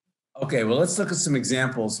 Okay, well, let's look at some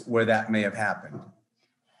examples where that may have happened.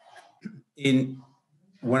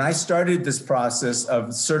 When I started this process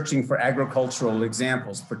of searching for agricultural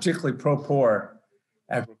examples, particularly pro-poor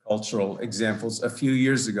agricultural examples a few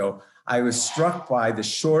years ago, I was struck by the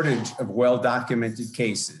shortage of well-documented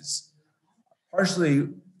cases. Partially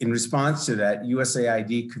in response to that,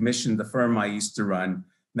 USAID commissioned the firm I used to run,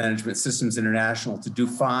 Management Systems International, to do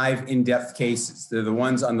 5 in-depth cases. They're the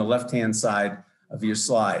ones on the left-hand side of your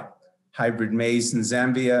slide. Hybrid maize in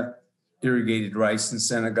Zambia, irrigated rice in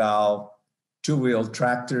Senegal, two-wheeled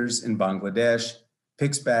tractors in Bangladesh,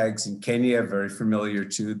 PICS bags in Kenya, very familiar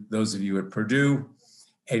to those of you at Purdue,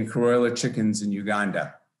 and broiler chickens in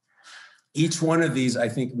Uganda. Each one of these, I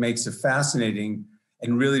think, makes a fascinating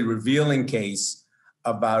and really revealing case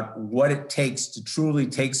about what it takes to truly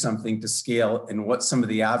take something to scale and what some of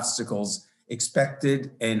the obstacles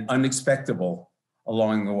expected and unexpectable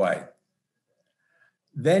along the way.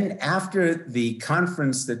 Then after the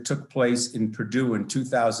conference that took place in Purdue in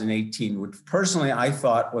 2018, which personally I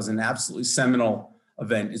thought was an absolutely seminal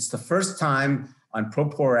event, it's the first time on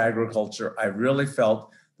pro-poor agriculture I really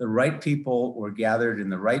felt the right people were gathered in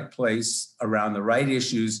the right place around the right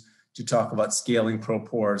issues to talk about scaling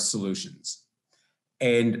pro-poor solutions.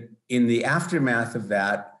 And in the aftermath of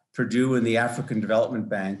that, Purdue and the African Development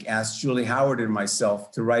Bank asked Julie Howard and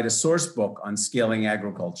myself to write a source book on scaling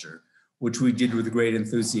agriculture, which we did with great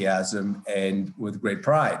enthusiasm and with great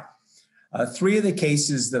pride. 3 of the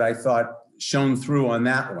cases that I thought shone through on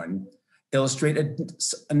that one illustrate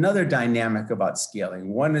another dynamic about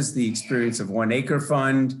scaling. One is the experience of 1 Acre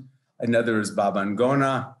Fund, another is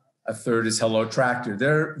Babangona, a third is Hello Tractor.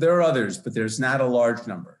 There are others, but there's not a large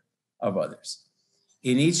number of others.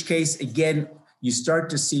 In each case, again, you start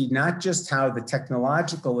to see not just how the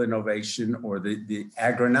technological innovation or the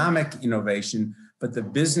agronomic innovation, but the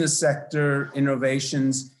business sector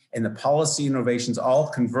innovations and the policy innovations all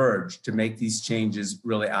converge to make these changes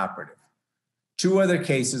really operative. 2 other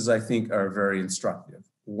cases I think are very instructive.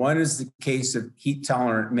 One is the case of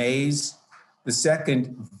heat-tolerant maize. The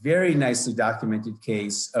second, very nicely documented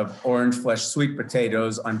case of orange flesh sweet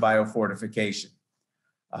potatoes on biofortification.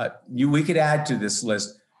 We could add to this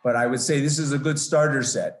list, but I would say this is a good starter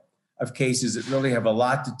set of cases that really have a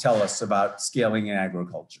lot to tell us about scaling in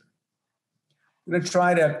agriculture. I'm going to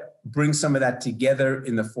try to bring some of that together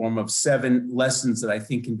in the form of 7 lessons that I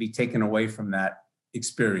think can be taken away from that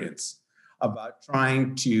experience about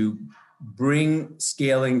trying to bring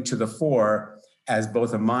scaling to the fore as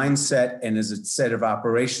both a mindset and as a set of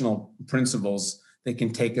operational principles that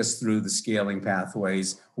can take us through the scaling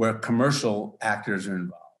pathways where commercial actors are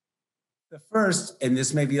involved. The first, and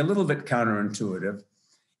this may be a little bit counterintuitive,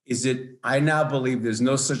 is that I now believe there's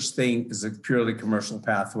no such thing as a purely commercial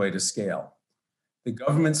pathway to scale. The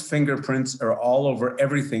government's fingerprints are all over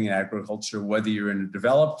everything in agriculture, whether you're in a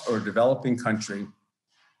developed or developing country.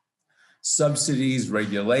 Subsidies,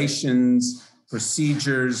 regulations,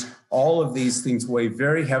 procedures, all of these things weigh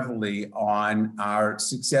very heavily on our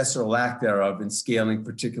success or lack thereof in scaling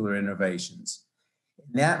particular innovations.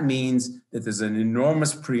 And that means that there's an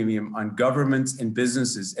enormous premium on governments and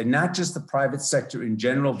businesses, and not just the private sector in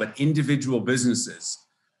general, but individual businesses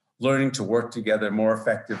learning to work together more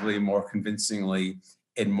effectively, more convincingly,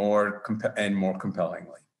 and more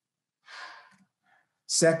compellingly.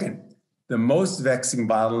 Second, the most vexing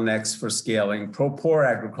bottlenecks for scaling pro-poor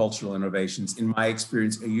agricultural innovations, in my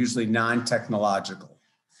experience, are usually non-technological.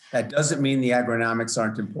 That doesn't mean the agronomics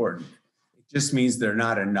aren't important. It just means they're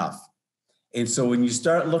not enough. And so when you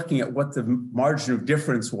start looking at what the margin of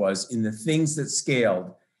difference was in the things that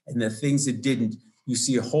scaled and the things that didn't, you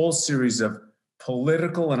see a whole series of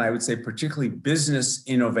political and I would say particularly business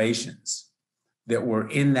innovations that were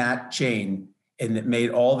in that chain and that made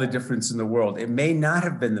all the difference in the world. It may not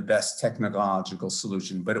have been the best technological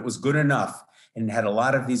solution, but it was good enough and had a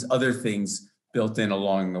lot of these other things built in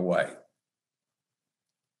along the way.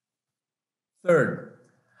 Third,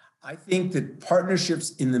 I think that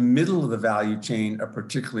partnerships in the middle of the value chain are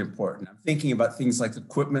particularly important. I'm thinking about things like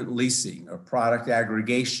equipment leasing or product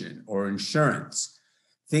aggregation or insurance,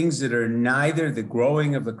 things that are neither the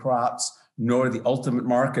growing of the crops nor the ultimate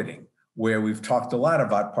marketing, where we've talked a lot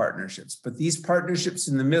about partnerships. But these partnerships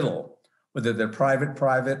in the middle, whether they're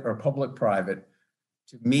private-private or public-private,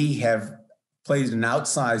 to me have played an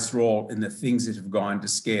outsized role in the things that have gone to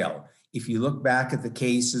scale. If you look back at the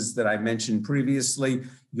cases that I mentioned previously,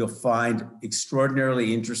 you'll find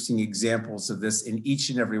extraordinarily interesting examples of this in each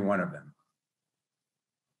and every one of them.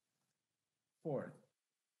 Fourth,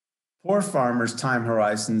 poor farmers' time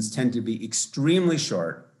horizons tend to be extremely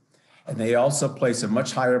short, and they also place a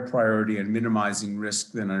much higher priority on minimizing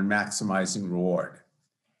risk than on maximizing reward.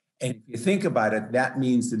 And if you think about it, that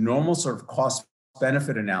means the normal sort of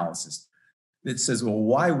cost-benefit analysis that says, well,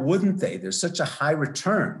 why wouldn't they? There's such a high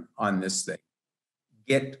return on this thing.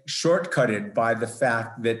 Get shortcutted by the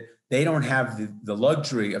fact that they don't have the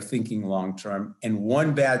luxury of thinking long-term, and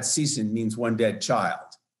one bad season means one dead child.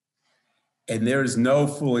 And there is no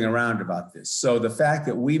fooling around about this. So the fact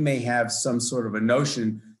that we may have some sort of a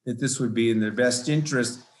notion that this would be in their best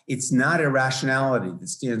interest, it's not irrationality that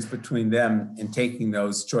stands between them and taking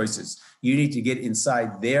those choices. You need to get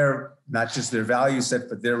inside their, not just their value set,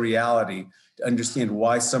 but their reality to understand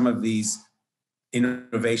why some of these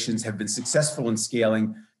innovations have been successful in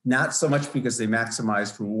scaling, not so much because they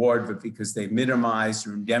maximized reward, but because they minimized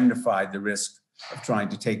or indemnified the risk of trying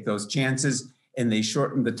to take those chances, and they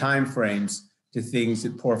shortened the time frames to things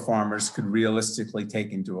that poor farmers could realistically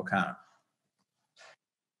take into account.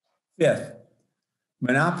 Fifth,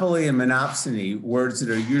 monopoly and monopsony, words that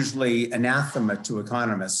are usually anathema to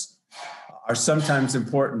economists, are sometimes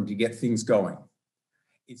important to get things going.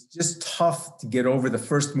 It's just tough to get over the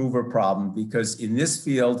first mover problem because in this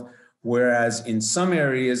field, whereas in some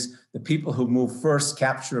areas, the people who move first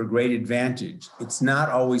capture a great advantage, it's not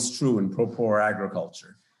always true in pro-poor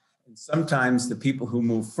agriculture. And sometimes the people who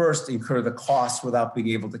move first incur the costs without being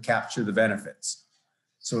able to capture the benefits.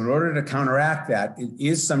 So in order to counteract that, it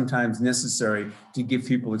is sometimes necessary to give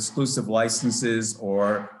people exclusive licenses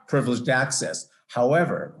or privileged access.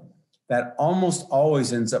 However, that almost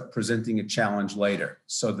always ends up presenting a challenge later.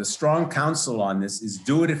 So the strong counsel on this is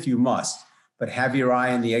do it if you must, but have your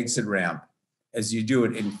eye on the exit ramp as you do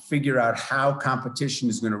it and figure out how competition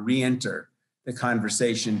is going to re-enter the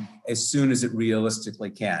conversation as soon as it realistically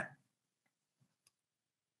can.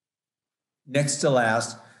 Next to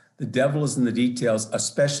last, the devil is in the details,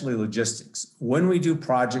 especially logistics. When we do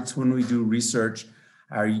projects, when we do research,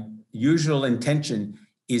 our usual intention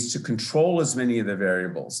is to control as many of the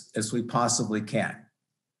variables as we possibly can.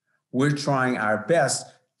 We're trying our best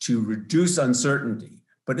to reduce uncertainty,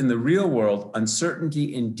 but in the real world,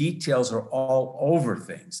 uncertainty and details are all over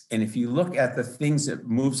things. And if you look at the things that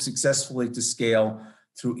move successfully to scale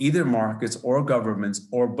through either markets or governments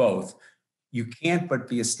or both, you can't but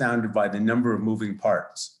be astounded by the number of moving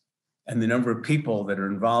parts and the number of people that are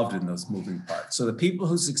involved in those moving parts. So the people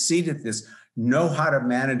who succeed at this know how to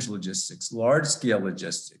manage logistics, large-scale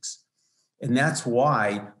logistics. And that's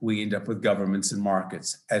why we end up with governments and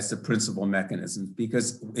markets as the principal mechanisms,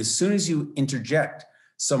 because as soon as you interject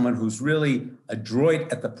someone who's really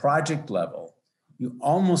adroit at the project level, you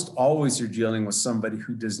almost always are dealing with somebody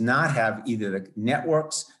who does not have either the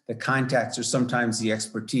networks, the contacts, or sometimes the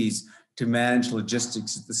expertise to manage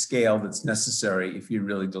logistics at the scale that's necessary if you're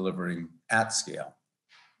really delivering at scale.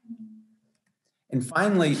 And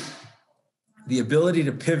finally, the ability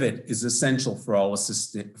to pivot is essential for all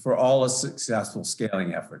successful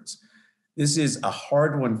scaling efforts. This is a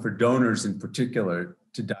hard one for donors in particular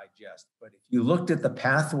to digest. But if you looked at the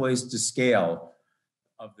pathways to scale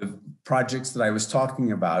of the projects that I was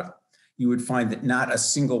talking about, you would find that not a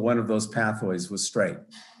single one of those pathways was straight.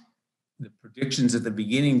 The predictions at the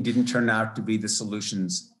beginning didn't turn out to be the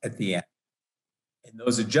solutions at the end. And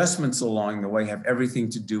those adjustments along the way have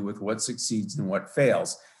everything to do with what succeeds and what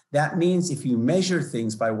fails. That means if you measure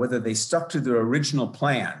things by whether they stuck to their original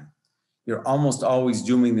plan, you're almost always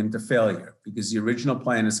dooming them to failure because the original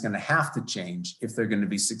plan is going to have to change if they're going to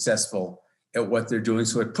be successful at what they're doing.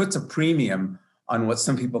 So it puts a premium on what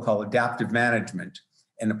some people call adaptive management,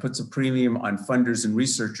 and it puts a premium on funders and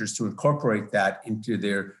researchers to incorporate that into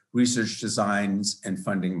their research designs and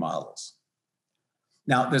funding models.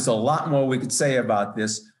 Now, there's a lot more we could say about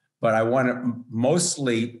this, but I want to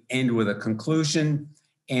mostly end with a conclusion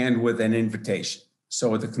and with an invitation.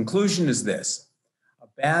 So the conclusion is this: a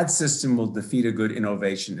bad system will defeat a good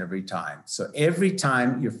innovation every time. So every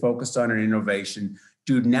time you're focused on an innovation,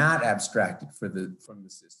 do not abstract it from the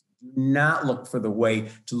system. Do not look for the way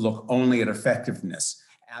to look only at effectiveness,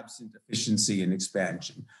 absent efficiency and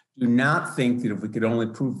expansion. Do not think that if we could only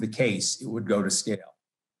prove the case, it would go to scale.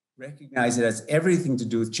 Recognize it has everything to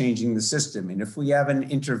do with changing the system. And if we have an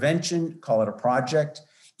intervention, call it a project.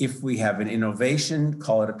 If we have an innovation,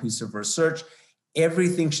 call it a piece of research.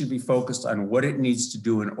 Everything should be focused on what it needs to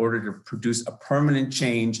do in order to produce a permanent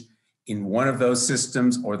change in one of those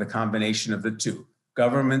systems or the combination of the two,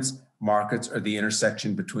 governments, markets, or the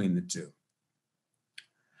intersection between the two.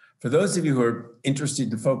 For those of you who are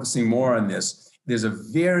interested in focusing more on this, there's a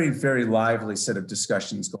very, very lively set of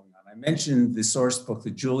discussions going on. I mentioned the source book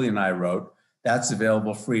that Julie and I wrote. That's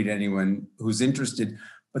available free to anyone who's interested.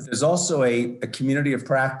 But there's also a community of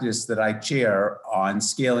practice that I chair on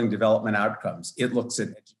scaling development outcomes. It looks at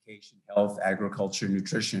education, health, agriculture,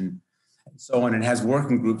 nutrition, and so on, and has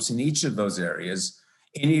working groups in each of those areas.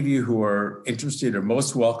 Any of you who are interested are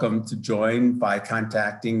most welcome to join by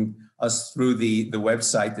contacting us through the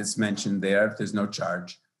website that's mentioned there. There's no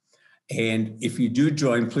charge. And if you do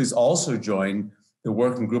join, please also join the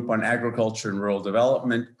working group on agriculture and rural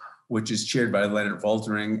development, which is chaired by Leonard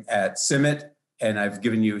Voltering at CIMMYT. And I've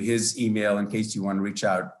given you his email in case you want to reach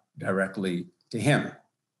out directly to him.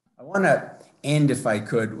 I want to end, if I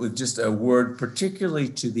could, with just a word, particularly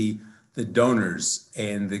to the donors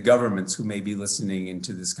and the governments who may be listening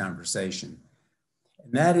into this conversation.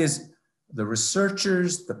 And that is the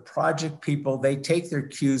researchers, the project people, they take their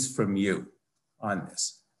cues from you on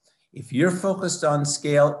this. If you're focused on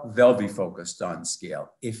scale, they'll be focused on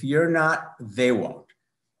scale. If you're not, they won't.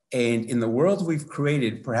 And in the world we've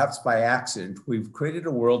created, perhaps by accident, we've created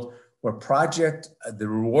a world where the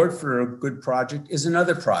reward for a good project is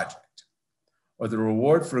another project, or the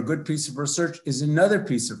reward for a good piece of research is another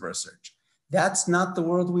piece of research. That's not the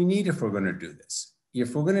world we need if we're going to do this.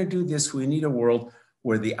 If we're going to do this, we need a world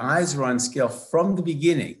where the eyes are on scale from the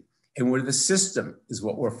beginning and where the system is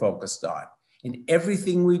what we're focused on. And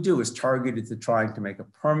everything we do is targeted to trying to make a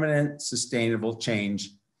permanent, sustainable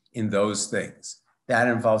change in those things. That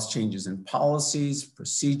involves changes in policies,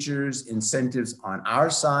 procedures, incentives on our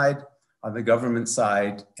side, on the government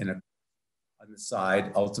side, and on the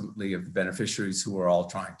side, ultimately, of the beneficiaries who we're all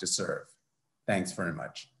trying to serve. Thanks very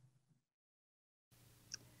much.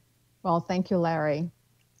 Well, thank you, Larry.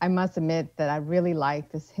 I must admit that I really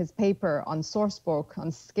like his paper on Sourcebook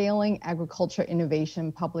on scaling agriculture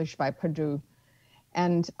innovation published by Purdue,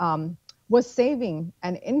 and was saving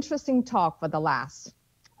an interesting talk for the last.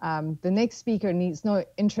 The next speaker needs no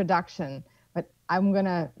introduction, but I'm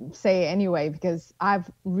gonna say anyway, because I've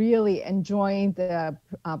really enjoyed the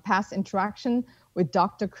past interaction with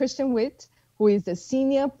Dr. Christian Witt, who is the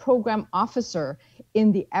Senior Program Officer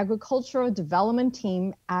in the Agricultural Development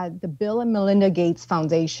Team at the Bill and Melinda Gates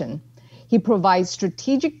Foundation. He provides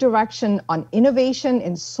strategic direction on innovation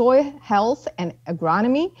in soil health and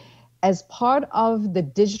agronomy as part of the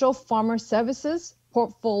Digital Farmer Services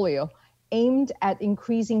portfolio, aimed at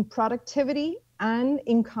increasing productivity and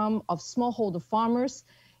income of smallholder farmers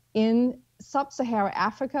in sub-Saharan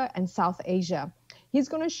Africa and South Asia. He's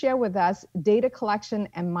going to share with us data collection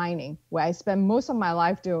and mining, where I spend most of my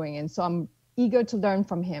life doing, and so I'm eager to learn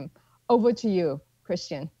from him. Over to you,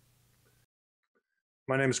 Christian.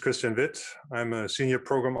 My name is Christian Witt. I'm a Senior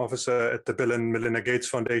Program Officer at the Bill and Melinda Gates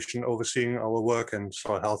Foundation, overseeing our work in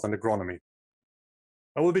soil health and agronomy.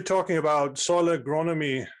 I will be talking about soil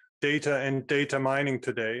agronomy data and data mining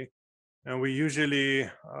today. And we usually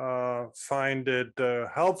find it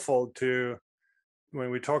helpful to,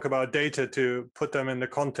 when we talk about data, to put them in the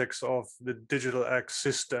context of the digital ag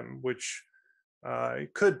system, which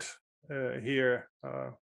could here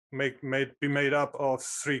be made up of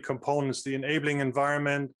three components: the enabling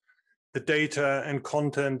environment, the data and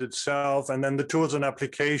content itself, and then the tools and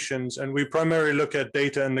applications. And we primarily look at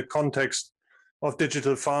data in the context of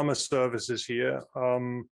digital farmer services here.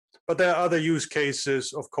 But there are other use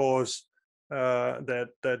cases, of course, that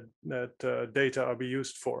data are be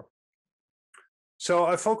used for. So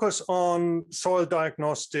I focus on soil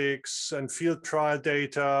diagnostics and field trial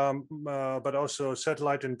data, but also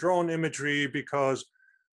satellite and drone imagery, because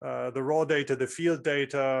the raw data, the field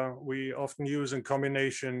data, we often use in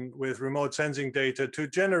combination with remote sensing data to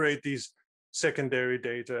generate these secondary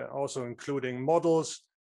data, also including models.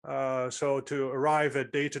 So to arrive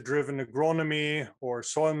at data-driven agronomy or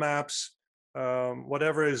soil maps,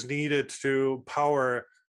 whatever is needed to power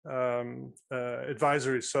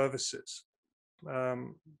advisory services.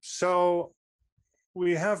 So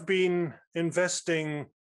we have been investing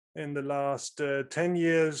in the last 10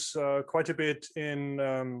 years quite a bit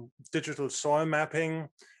in digital soil mapping.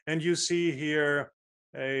 And you see here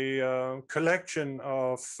a collection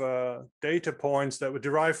of data points that were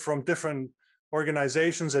derived from different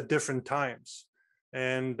organizations at different times.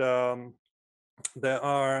 And there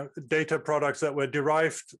are data products that were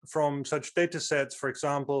derived from such data sets, for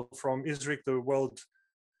example, from ISRIC, the World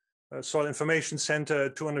Soil Information Center,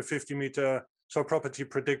 250-meter soil property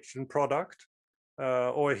prediction product.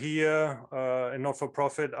 Or here, a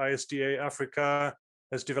not-for-profit, ISDA Africa,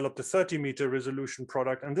 has developed a 30-meter resolution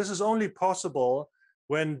product. And this is only possible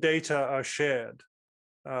when data are shared.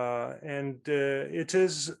 It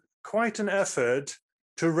is quite an effort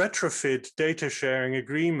to retrofit data sharing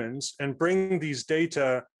agreements and bring these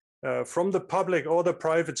data from the public or the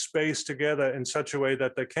private space together in such a way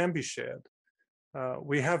that they can be shared.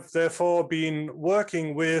 We have therefore been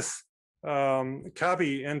working with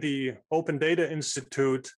CABI and the Open Data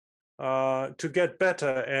Institute to get better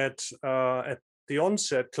at the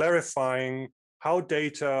onset, clarifying how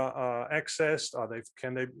data are accessed,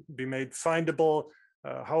 can they be made findable,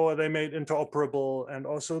 how are they made interoperable, and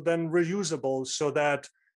also then reusable, so that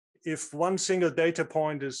if one single data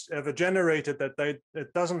point is ever generated, that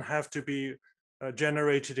it doesn't have to be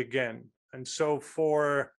generated again. And so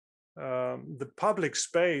for the public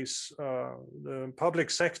space, the public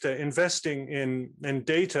sector investing in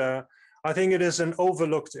data, I think it is an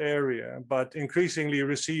overlooked area, but increasingly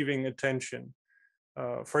receiving attention.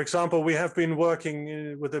 For example, we have been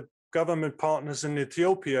working with the government partners in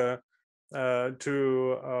Ethiopia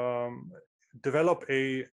to develop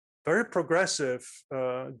a very progressive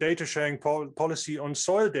data sharing policy on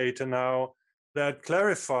soil data now that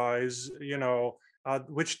clarifies,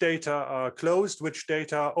 which data are closed, which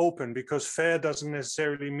data are open, because fair doesn't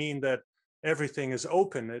necessarily mean that everything is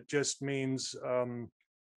open. It just means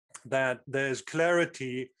that there's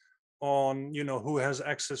clarity on, who has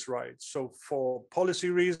access rights. So for policy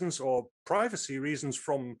reasons or privacy reasons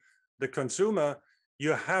from the consumer,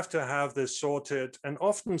 you have to have this sorted. And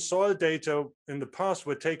often soil data in the past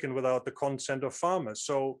were taken without the consent of farmers.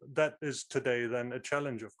 So that is today then a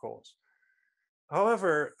challenge, of course.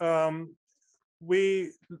 However,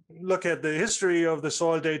 we look at the history of the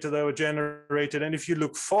soil data that were generated, and if you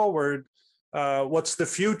look forward, what's the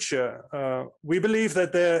future? We believe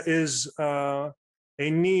that there is a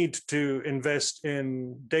need to invest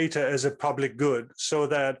in data as a public good so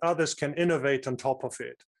that others can innovate on top of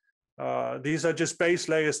it. These are just base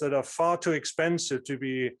layers that are far too expensive to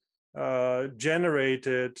be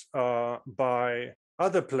generated by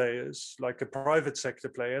other players, like the private sector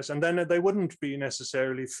players, and then they wouldn't be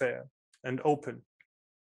necessarily fair and open.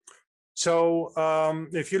 So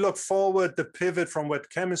if you look forward, the pivot from wet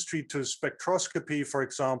chemistry to spectroscopy, for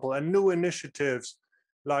example, and new initiatives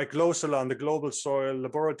like GLOSALAN, the Global Soil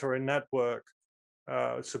Laboratory Network,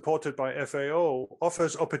 supported by FAO,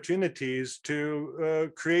 offers opportunities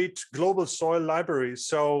to create global soil libraries.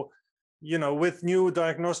 So, with new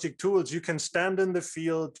diagnostic tools, you can stand in the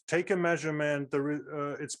field, take a measurement,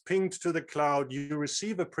 it's pinged to the cloud, you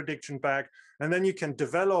receive a prediction back, and then you can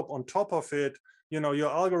develop on top of it, your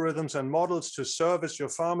algorithms and models to service your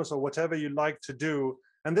farmers or whatever you like to do.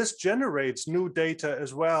 And this generates new data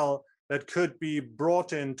as well that could be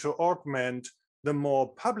brought in to augment the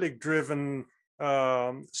more public-driven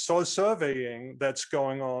soil surveying that's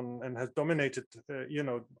going on and has dominated,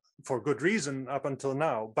 for good reason up until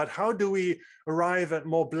now. But how do we arrive at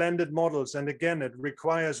more blended models? And again, it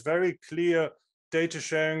requires very clear data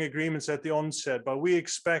sharing agreements at the onset, but we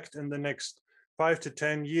expect in the next 5 to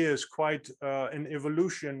 10 years quite an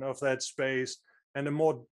evolution of that space and a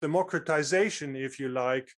more democratization, if you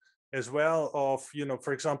like, as well of,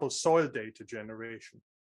 for example, soil data generation.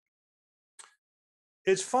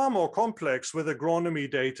 It's far more complex with agronomy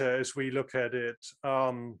data as we look at it.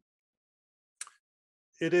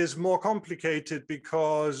 It is more complicated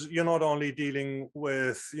because you're not only dealing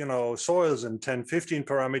with, soils and 10, 15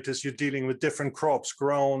 parameters, you're dealing with different crops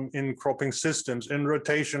grown in cropping systems, in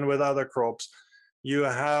rotation with other crops. You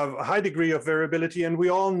have a high degree of variability. And we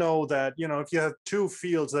all know that, if you have two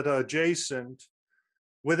fields that are adjacent,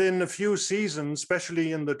 within a few seasons,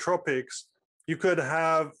 especially in the tropics, you could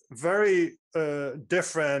have very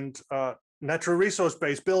different natural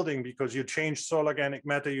resource-based building because you change soil organic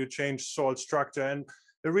matter, you change soil structure, and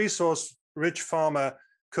the resource-rich farmer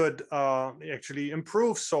could actually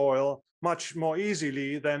improve soil much more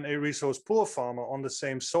easily than a resource-poor farmer on the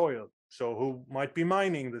same soil. So who might be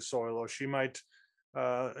mining the soil, or she might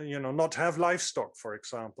not have livestock, for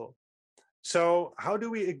example. So how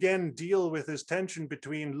do we again deal with this tension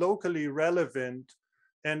between locally relevant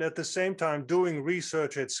and at the same time doing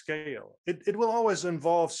research at scale? It will always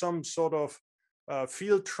involve some sort of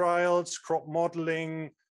field trials, crop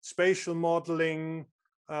modeling, spatial modeling,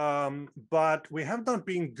 but we have not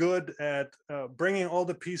been good at bringing all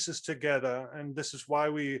the pieces together. And this is why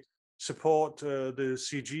we support the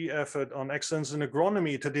CG effort on excellence in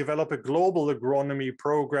agronomy to develop a global agronomy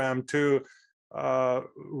program to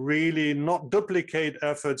really not duplicate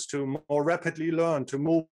efforts, to more rapidly learn, to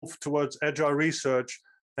move towards agile research.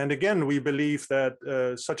 And again, we believe that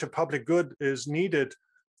such a public good is needed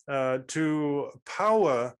to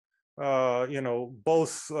power,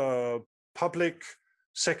 both public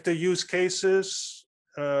sector use cases,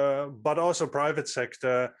 but also private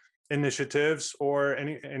sector initiatives, or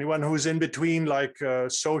anyone who's in between, like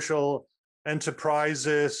social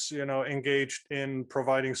enterprises, engaged in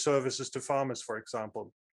providing services to farmers, for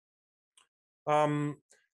example.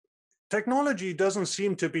 Technology doesn't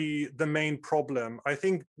seem to be the main problem. I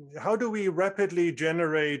think, how do we rapidly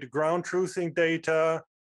generate ground truthing data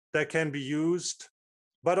that can be used?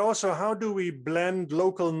 But also, how do we blend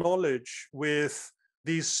local knowledge with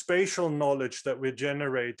these spatial knowledge that we're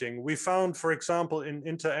generating? We found, for example, in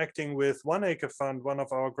interacting with One Acre Fund, one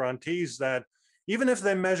of our grantees, that even if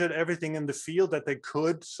they measured everything in the field that they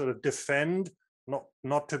could sort of defend,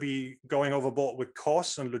 not to be going overboard with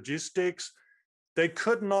costs and logistics, they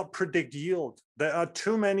could not predict yield. There are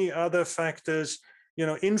too many other factors,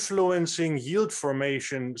 influencing yield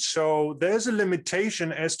formation. So there's a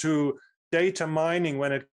limitation as to data mining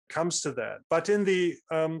when it comes to that. But in the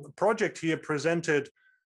project here presented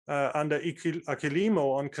under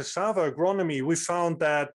Aquilimo on cassava agronomy, we found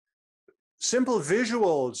that simple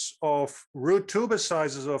visuals of root tuber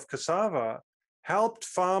sizes of cassava helped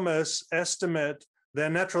farmers estimate their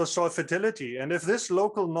natural soil fertility. And if this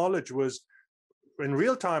local knowledge was in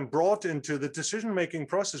real time brought into the decision-making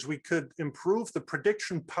process, we could improve the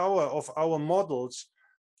prediction power of our models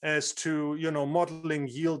as to, modeling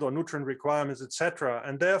yield or nutrient requirements, etc.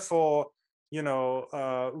 And therefore,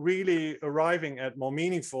 really arriving at more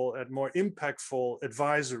meaningful, at more impactful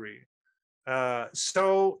advisory.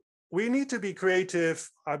 So we need to be creative,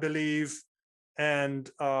 I believe, and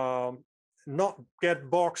not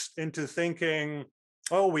get boxed into thinking,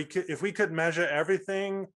 oh, if we could measure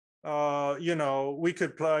everything, we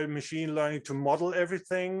could apply machine learning to model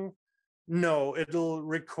everything. No, it'll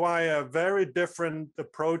require very different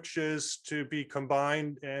approaches to be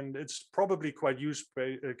combined, and it's probably quite use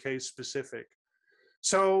case specific.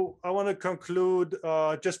 So I want to conclude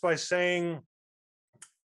just by saying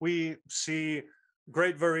we see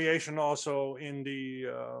great variation also in the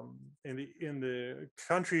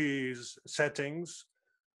country's settings,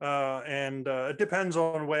 and it depends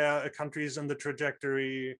on where a country is in the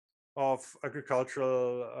trajectory of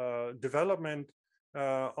agricultural development,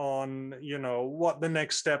 on what the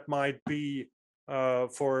next step might be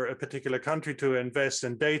for a particular country to invest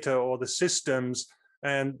in data or the systems.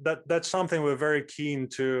 And that's something we're very keen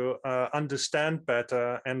to understand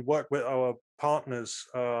better and work with our partners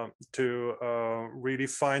to really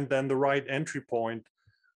find then the right entry point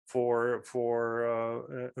for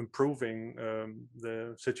improving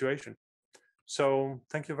the situation. So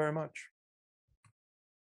thank you very much.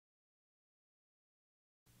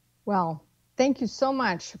 Well, thank you so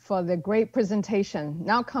much for the great presentation.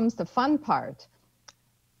 Now comes the fun part.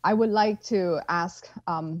 I would like to ask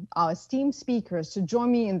our esteemed speakers to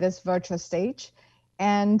join me in this virtual stage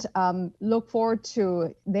and look forward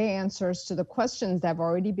to their answers to the questions that have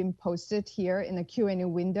already been posted here in the Q&A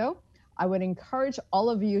window. I would encourage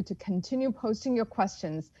all of you to continue posting your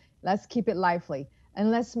questions. Let's keep it lively,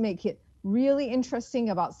 and let's make it really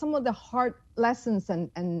interesting about some of the hard lessons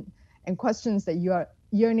and questions that you are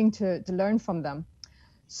yearning to learn from them.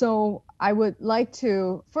 So I would like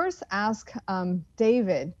to first ask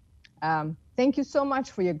David, thank you so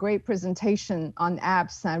much for your great presentation on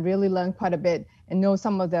apps. I really learned quite a bit and know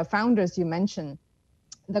some of the founders you mentioned.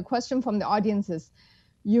 The question from the audience is,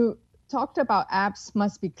 you talked about apps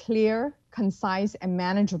must be clear, concise, and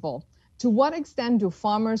manageable. To what extent do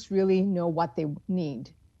farmers really know what they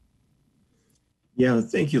need? Yeah,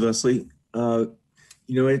 thank you, Leslie.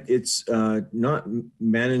 It's not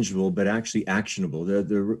manageable, but actually actionable.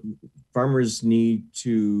 The farmers need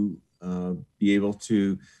to be able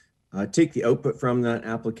to take the output from that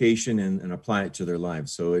application and apply it to their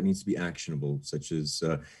lives. So it needs to be actionable, such as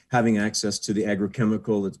having access to the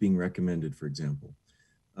agrochemical that's being recommended, for example.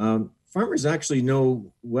 Farmers actually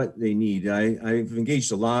know what they need. I've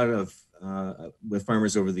engaged a lot with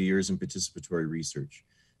farmers over the years in participatory research,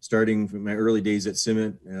 starting from my early days at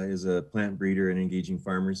Summit as a plant breeder and engaging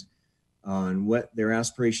farmers on what their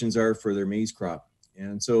aspirations are for their maize crop.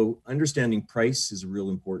 And so understanding price is a real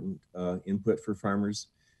important input for farmers.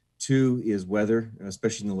 2 is weather,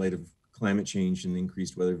 especially in the light of climate change and the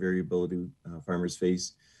increased weather variability farmers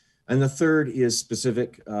face. And the 3rd is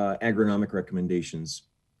specific agronomic recommendations.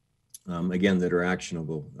 again, that are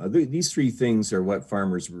actionable. These three things are what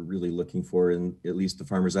farmers were really looking for, and at least the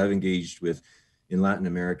farmers I've engaged with in Latin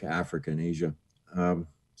America, Africa, and Asia. The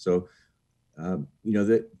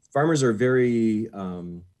farmers are very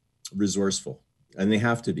resourceful, and they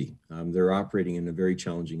have to be. They're operating in a very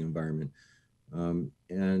challenging environment.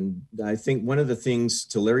 And I think one of the things,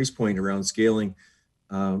 to Larry's point around scaling,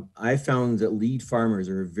 I found that lead farmers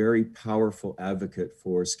are a very powerful advocate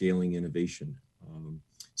for scaling innovation,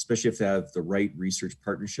 especially if they have the right research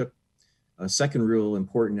partnership. A second real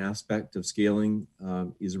important aspect of scaling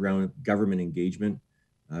is around government engagement.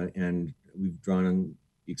 And we've drawn on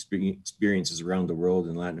experiences around the world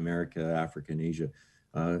in Latin America, Africa, and Asia.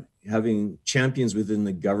 Having champions within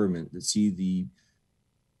the government that see the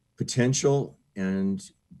potential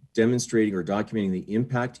and demonstrating or documenting the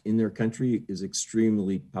impact in their country is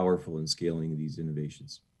extremely powerful in scaling these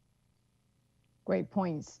innovations. Great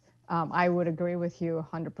points. I would agree with you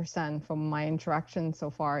 100% from my interaction so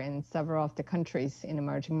far in several of the countries in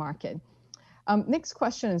emerging market. Next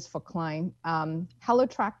question is for Klein. Hello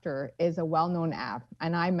Tractor is a well-known app,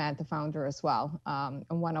 and I met the founder as well on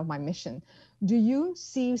one of my missions. Do you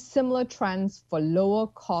see similar trends for lower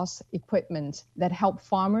cost equipment that help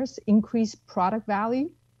farmers increase product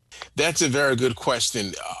value? That's a very good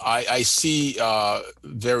question. I see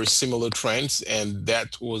very similar trends, and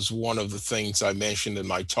that was one of the things I mentioned in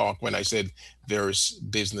my talk when I said various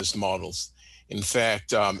business models. In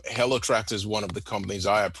fact, Hello Tractor is one of the companies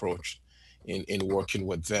I approached in working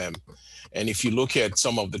with them. And if you look at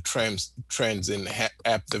some of the trends in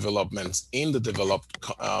app developments in the developed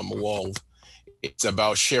world, it's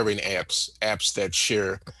about sharing apps that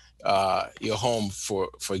share your home, for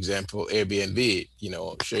example, Airbnb,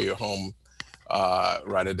 share your home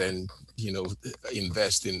rather than,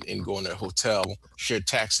 invest in going to a hotel, share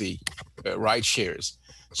taxi, ride shares.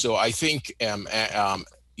 So I think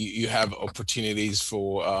you have opportunities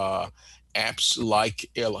for apps like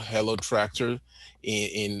Hello Tractor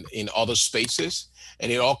in other spaces,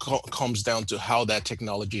 and it all comes down to how that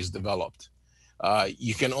technology is developed.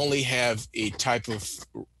 You can only have a type of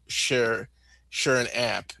share an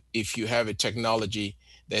app if you have a technology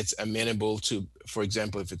that's amenable to, for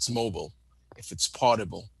example, if it's mobile, if it's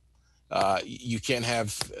portable. You can't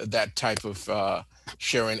have that type of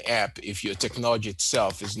sharing app if your technology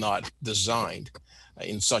itself is not designed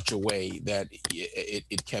in such a way that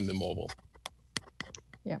it can be mobile.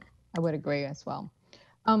 Yeah, I would agree as well.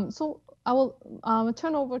 So I will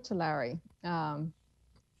turn over to Larry.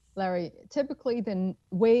 Larry, typically the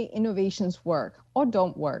way innovations work or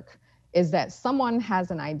don't work is that someone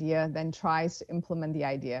has an idea, then tries to implement the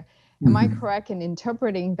idea. Am I correct in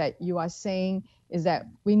interpreting that you are saying is that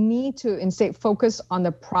we need to instead focus on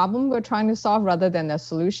the problem we're trying to solve rather than the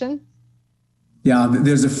solution? Yeah,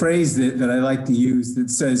 there's a phrase that I like to use that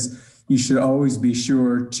says you should always be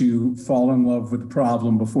sure to fall in love with the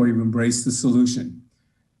problem before you embrace the solution.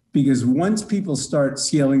 Because once people start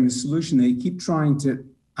scaling the solution, they keep trying to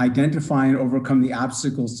identify and overcome the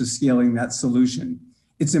obstacles to scaling that solution.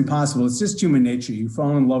 It's impossible. It's just human nature. You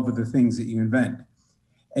fall in love with the things that you invent.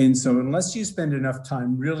 And so unless you spend enough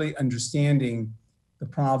time really understanding the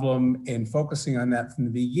problem and focusing on that from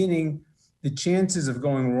the beginning, the chances of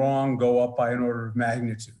going wrong go up by an order of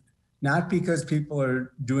magnitude. Not because people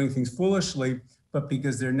are doing things foolishly, but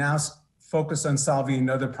because they're now focused on solving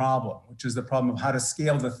another problem, which is the problem of how to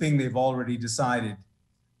scale the thing they've already decided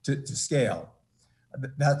to scale.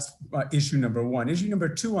 That's issue number one. Issue number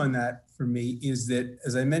two on that for me is that,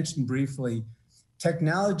 as I mentioned briefly,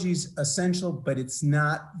 technology is essential, but it's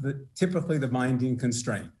not typically the binding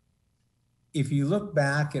constraint. If you look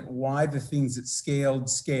back at why the things that scaled,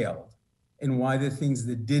 and why the things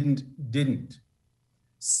that didn't,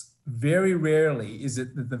 very rarely is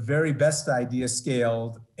it that the very best idea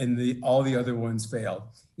scaled and all the other ones failed.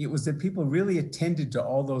 It was that people really attended to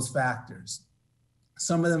all those factors.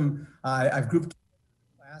 Some of them, I've grouped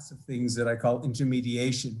a class of things that I call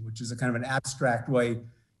intermediation, which is a kind of an abstract way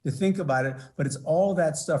to think about it, but it's all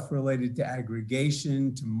that stuff related to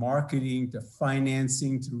aggregation, to marketing, to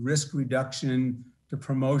financing, to risk reduction, to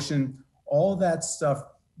promotion, all that stuff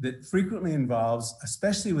that frequently involves,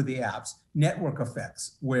 especially with the apps, network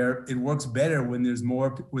effects, where it works better when there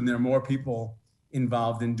are more people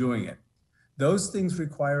involved in doing it. Those things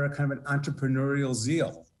require a kind of an entrepreneurial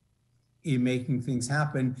zeal in making things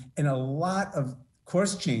happen, and a lot of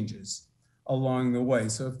course changes along the way.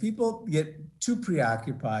 So if people get too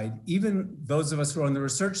preoccupied, even those of us who are on the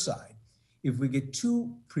research side, if we get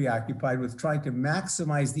too preoccupied with trying to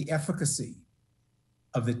maximize the efficacy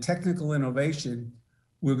of the technical innovation,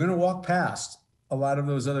 we're going to walk past a lot of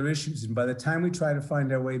those other issues. And by the time we try to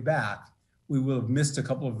find our way back, we will have missed a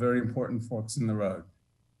couple of very important forks in the road.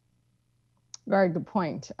 Very good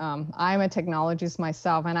point. I'm a technologist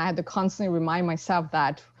myself, and I had to constantly remind myself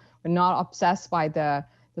that we're not obsessed by the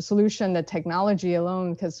solution, the technology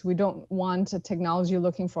alone, because we don't want a technology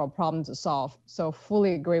looking for a problem to solve. So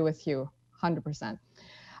fully agree with you, 100%.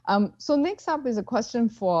 So next up is a question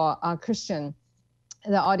for Christian.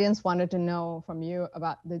 The audience wanted to know from you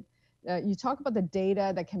about you talk about the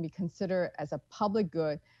data that can be considered as a public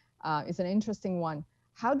good. It's an interesting one.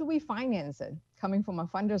 How do we finance it, coming from a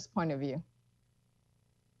funder's point of view?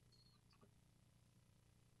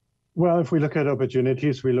 Well, if we look at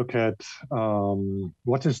opportunities, we look at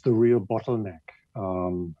what is the real bottleneck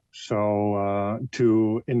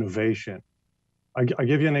to innovation. I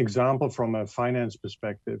give you an example from a finance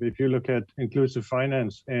perspective. If you look at inclusive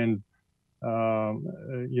finance and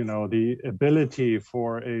the ability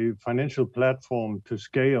for a financial platform to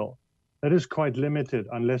scale, that is quite limited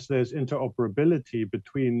unless there's interoperability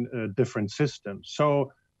between different systems.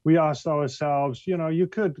 So we asked ourselves, you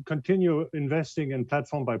could continue investing in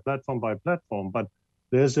platform by platform by platform, but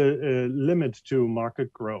there's a limit to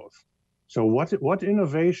market growth. So what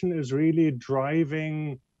innovation is really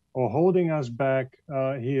driving or holding us back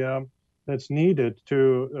here that's needed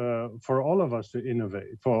to for all of us to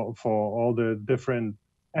innovate, for all the different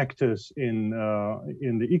actors in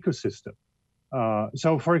the ecosystem?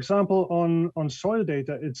 So, for example, on soil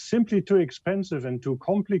data, it's simply too expensive and too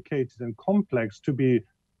complicated and complex to be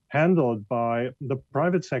handled by the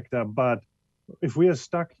private sector. But if we are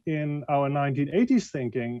stuck in our 1980s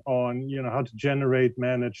thinking on how to generate,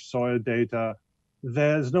 manage soil data,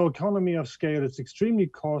 there's no economy of scale. It's extremely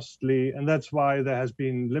costly, and that's why there has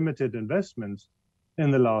been limited investments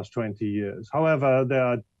in the last 20 years.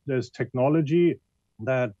 However, there's technology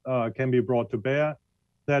that can be brought to bear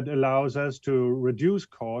that allows us to reduce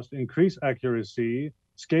cost, increase accuracy,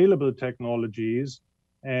 scalable technologies,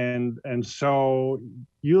 and so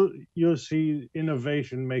you'll see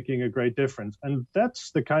innovation making a great difference. And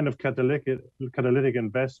that's the kind of catalytic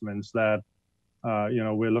investments that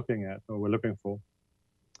we're looking at, or we're looking for.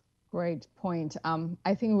 Great point.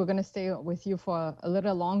 I think we're going to stay with you for a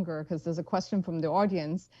little longer because there's a question from the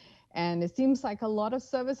audience. And it seems like a lot of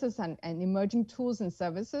services and emerging tools and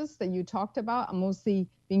services that you talked about are mostly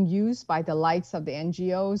being used by the likes of the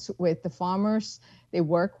NGOs with the farmers they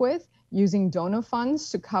work with, using donor funds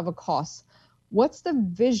to cover costs. What's the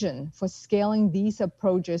vision for scaling these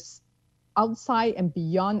approaches outside and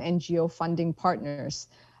beyond NGO funding partners?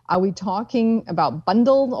 Are we talking about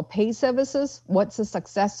bundled or paid services? What's the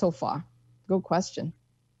success so far? Good question.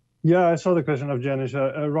 Yeah, I saw the question of Janice,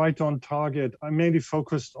 right on target. I mainly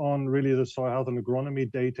focused on really the soil health and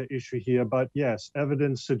agronomy data issue here, but yes,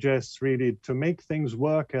 evidence suggests really to make things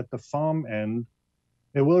work at the farm end,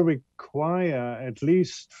 it will require, at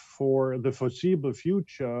least for the foreseeable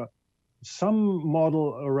future, some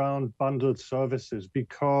model around bundled services,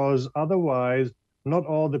 because otherwise not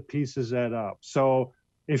all the pieces add up. So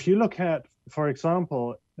if you look at, for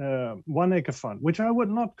example, 1 Acre Fund, which I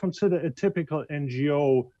would not consider a typical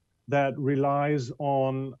NGO that relies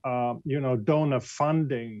on donor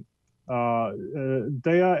funding, they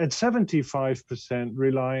are at 75%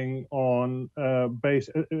 relying on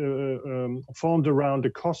formed around the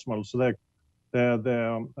cost model. So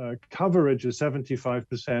their coverage is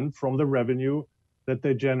 75% from the revenue that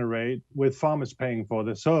they generate with farmers paying for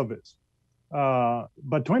the service.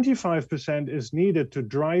 But 25% is needed to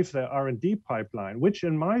drive their R&D pipeline, which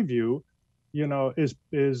in my view, is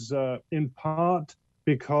in part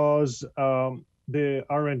because the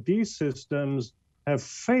R&D systems have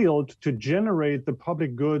failed to generate the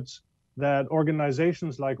public goods that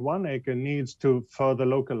organizations like 1 Acre needs to further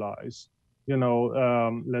localize,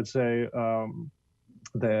 let's say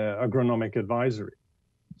the agronomic advisory.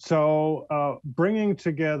 So bringing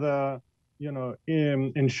together,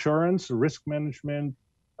 insurance, risk management,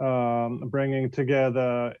 bringing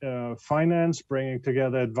together finance, bringing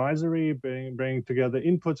together advisory, bringing together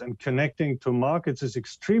inputs and connecting to markets is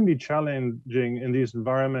extremely challenging in these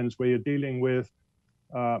environments where you're dealing with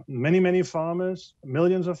many farmers,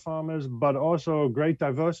 millions of farmers, but also great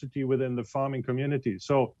diversity within the farming community.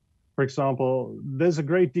 So, for example, there's a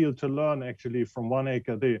great deal to learn actually from 1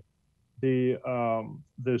 Acre.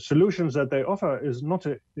 The solutions that they offer is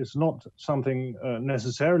not something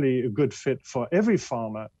necessarily a good fit for every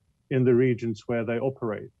farmer in the regions where they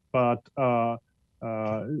operate. But I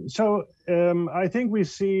think we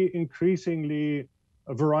see increasingly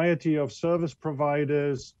a variety of service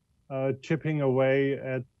providers chipping away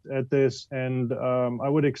at this, and I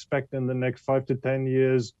would expect in the next 5 to 10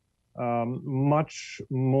 years much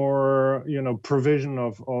more provision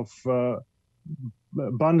of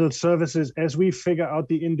bundled services as we figure out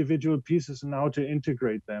the individual pieces and how to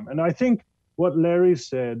integrate them. And I think what Larry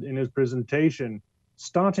said in his presentation,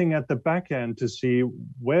 starting at the back end to see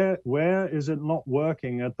where is it not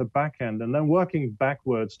working at the back end, and then working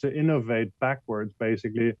backwards to innovate backwards,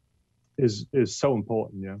 basically, is so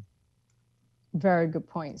important. Yeah. Very good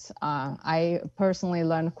points. I personally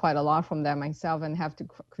learned quite a lot from them myself and have to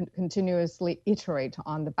continuously iterate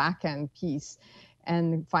on the back end piece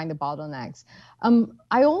and find the bottlenecks.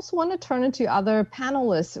 I also want to turn it to other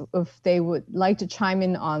panelists if they would like to chime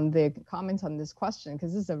in on the comments on this question,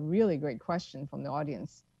 because this is a really great question from the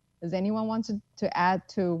audience. Does anyone want to add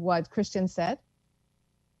to what Christian said?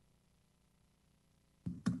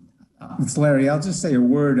 It's Larry. I'll just say a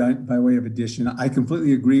word by way of addition. I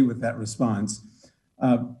completely agree with that response.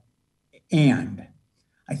 And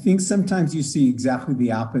I think sometimes you see exactly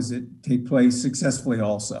the opposite take place successfully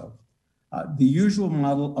also. The usual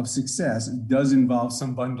model of success does involve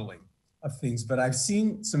some bundling of things, but I've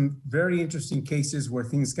seen some very interesting cases where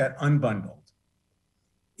things got unbundled.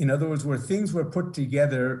 In other words, where things were put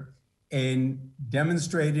together and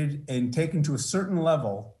demonstrated and taken to a certain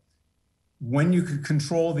level when you could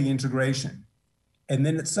control the integration. And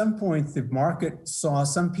then at some point, the market saw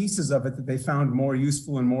some pieces of it that they found more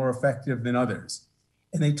useful and more effective than others.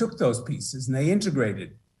 And they took those pieces and they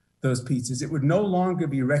integrated those pieces. It would no longer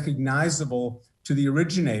be recognizable to the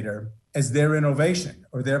originator as their innovation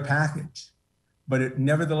or their package, but it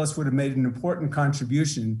nevertheless would have made an important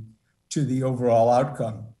contribution to the overall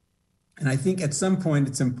outcome. And I think at some point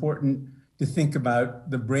it's important to think about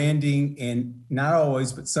the branding, and not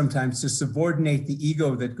always, but sometimes to subordinate the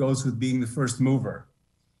ego that goes with being the first mover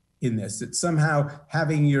in this. That somehow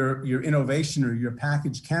having your innovation or your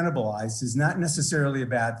package cannibalized is not necessarily a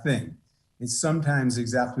bad thing. It's sometimes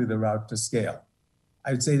exactly the route to scale. I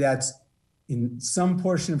would say that's in some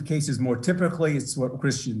portion of cases, more typically, it's what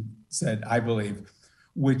Christian said, I believe,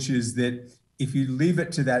 which is that if you leave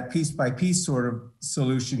it to that piece by piece sort of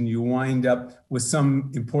solution, you wind up with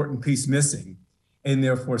some important piece missing. And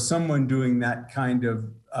therefore someone doing that kind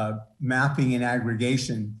of mapping and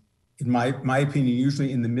aggregation, in my opinion,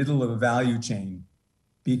 usually in the middle of a value chain,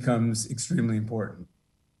 becomes extremely important.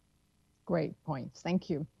 Great points, thank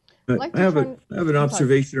you. I have an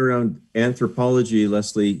observation around anthropology,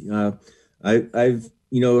 Leslie. I've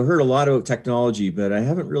heard a lot about technology, but I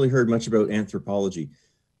haven't really heard much about anthropology.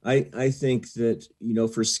 I think that,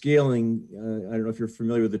 for scaling, I don't know if you're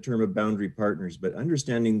familiar with the term of boundary partners, but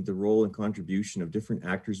understanding the role and contribution of different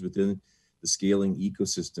actors within the scaling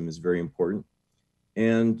ecosystem is very important.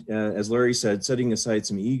 And as Larry said, setting aside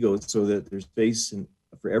some ego so that there's space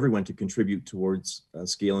for everyone to contribute towards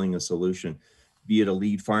scaling a solution, be it a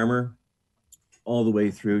lead farmer all the way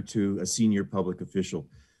through to a senior public official.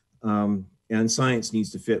 And science needs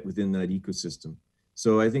to fit within that ecosystem.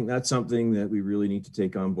 So I think that's something that we really need to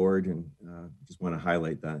take on board, and just want to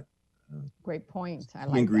highlight that. Great point. I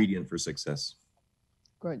like ingredient for success.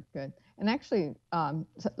 Good, good. And actually,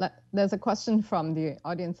 there's a question from the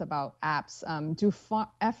audience about apps. Do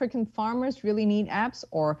African farmers really need apps,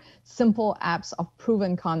 or simple apps of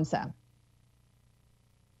proven concept?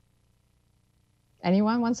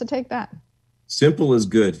 Anyone wants to take that? Simple is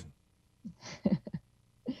good.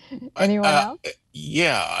 Anyone else?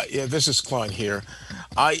 Yeah, this is Klein here.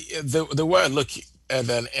 The way I look at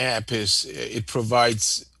an app is it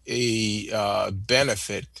provides a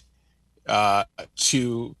benefit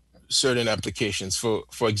to certain applications.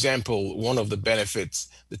 For example, one of the benefits,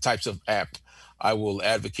 the types of app I will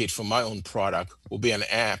advocate for my own product will be an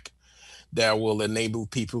app that will enable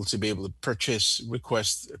people to be able to purchase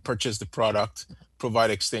the product,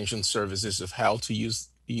 provide extension services of how to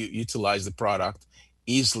utilize the product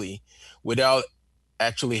easily without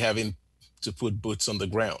actually having to put boots on the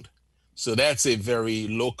ground. So that's a very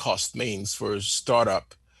low cost means for a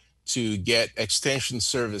startup to get extension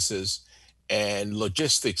services and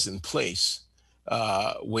logistics in place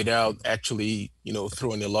without actually,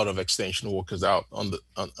 throwing a lot of extension workers out on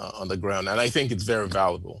the ground. And I think it's very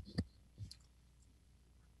valuable.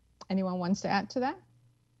 Anyone wants to add to that?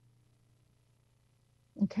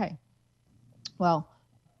 Okay. Well,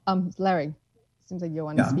 Larry, seems like you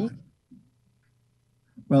want to speak.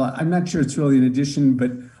 Well, I'm not sure it's really an addition,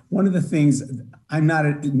 but one of the things, I'm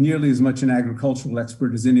not nearly as much an agricultural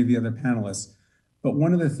expert as any of the other panelists, but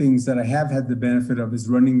one of the things that I have had the benefit of is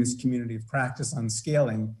running this community of practice on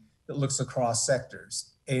scaling that looks across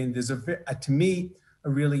sectors. And there's to me, a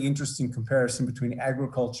really interesting comparison between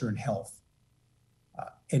agriculture and health.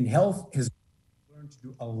 And health has learned to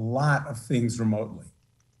do a lot of things remotely.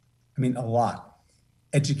 I mean, a lot.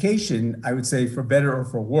 Education, I would say, for better or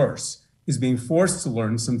for worse, is being forced to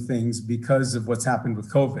learn some things because of what's happened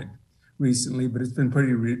with COVID recently, but it's been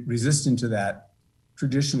pretty resistant to that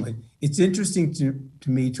traditionally. It's interesting to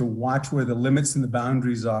me to watch where the limits and the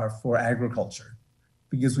boundaries are for agriculture,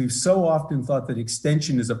 because we've so often thought that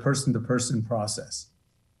extension is a person-to-person process.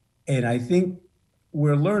 And I think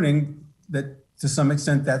we're learning that to some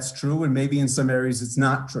extent that's true, and maybe in some areas it's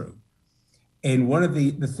not true. And one of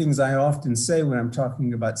the things I often say when I'm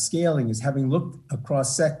talking about scaling is, having looked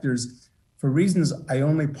across sectors, for reasons I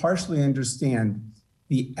only partially understand,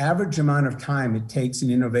 the average amount of time it takes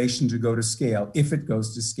in innovation to go to scale, if it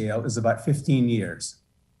goes to scale, is about 15 years.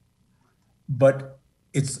 But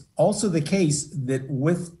it's also the case that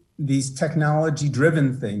with these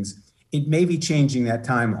technology-driven things, it may be changing that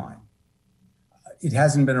timeline. It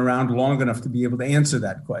hasn't been around long enough to be able to answer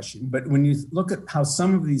that question. But when you look at how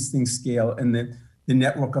some of these things scale and the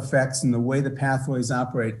network effects and the way the pathways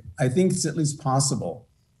operate, I think it's at least possible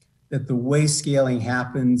that the way scaling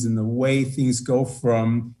happens and the way things go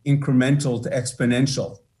from incremental to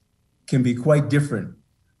exponential can be quite different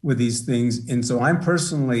with these things. And so I'm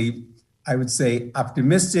personally, I would say,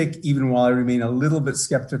 optimistic, even while I remain a little bit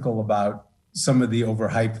skeptical about some of the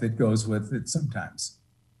overhype that goes with it sometimes.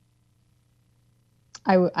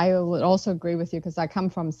 I would also agree with you, because I come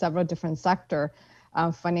from several different sectors,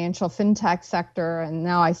 financial fintech sector, and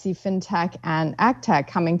now I see fintech and agtech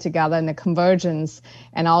coming together in the convergence.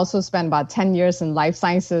 And I also spent about 10 years in life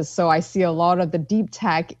sciences, so I see a lot of the deep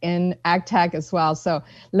tech in agtech as well. So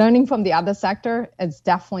learning from the other sector is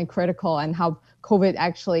definitely critical, and how COVID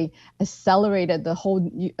actually accelerated the whole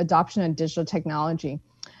adoption of digital technology.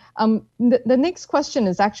 The next question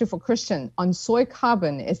is actually for Christian. On soil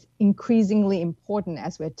carbon is increasingly important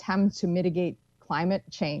as we attempt to mitigate climate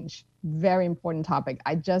change. Very important topic.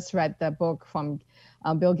 I just read the book from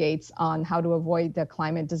Bill Gates on how to avoid the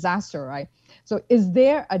climate disaster, right? So is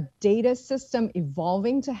there a data system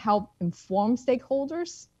evolving to help inform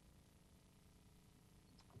stakeholders?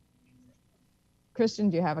 Christian,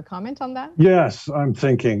 do you have a comment on that? Yes, I'm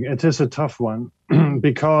thinking it is a tough one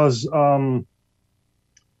because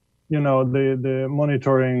you know, the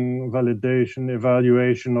monitoring, validation,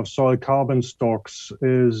 evaluation of soil carbon stocks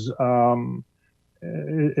is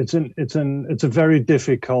it's a very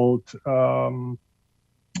difficult you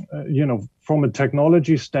know, from a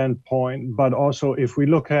technology standpoint, but also if we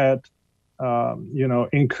look at you know,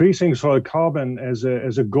 increasing soil carbon as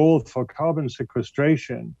a goal for carbon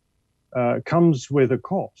sequestration comes with a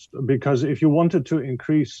cost, because if you wanted to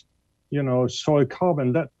increase, you know, soil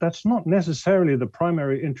carbon, that's not necessarily the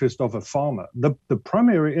primary interest of a farmer. The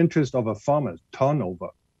primary interest of a farmer is turnover.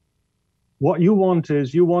 What you want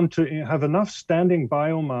is, you want to have enough standing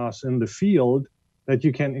biomass in the field that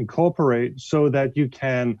you can incorporate, so that you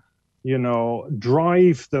can, you know,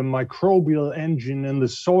 drive the microbial engine in the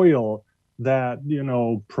soil that, you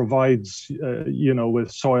know, provides, you know,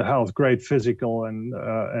 with soil health, great physical and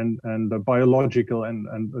biological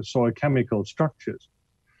and soil chemical structures.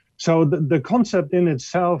 So the concept in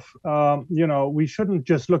itself, you know, we shouldn't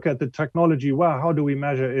just look at the technology, well, how do we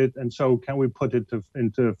measure it? And so can we put it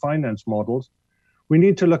into finance models? We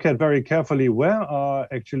need to look at very carefully, where are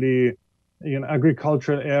actually, you know,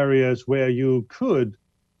 agricultural areas where you could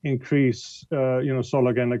increase, you know, soil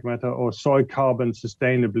organic matter or soil carbon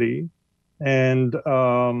sustainably, and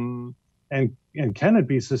can it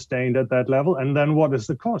be sustained at that level? And then what is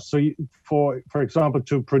the cost? So for example,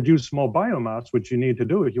 to produce more biomass, which you need to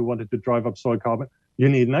do if you wanted to drive up soil carbon, you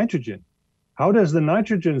need nitrogen. How does the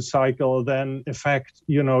nitrogen cycle then affect,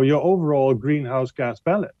 you know, your overall greenhouse gas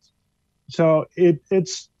balance? So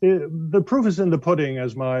the proof is in the pudding,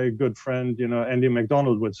 as my good friend, you know, Andy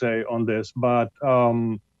McDonald would say on this. But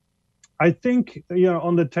I think, you know,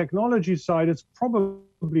 on the technology side, it's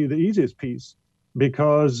probably the easiest piece,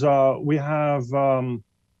 because we have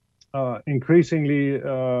increasingly,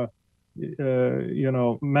 you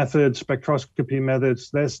know, methods, spectroscopy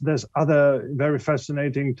methods. There's other very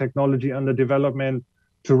fascinating technology under development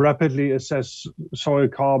to rapidly assess soil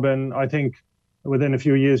carbon. I think within a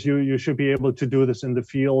few years, you should be able to do this in the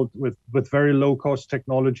field with very low cost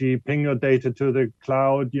technology, ping your data to the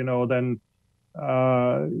cloud, you know, then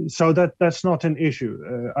so that's not an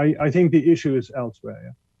issue. I think the issue is elsewhere.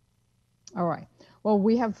 Yeah. All right. Well,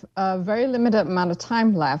 we have a very limited amount of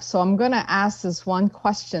time left, so I'm going to ask this one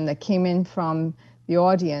question that came in from the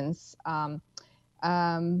audience.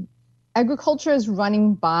 Agriculture is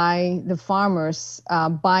running by the farmers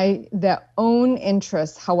by their own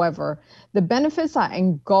interests. However, the benefits are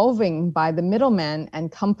engulfing by the middlemen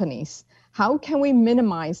and companies. How can we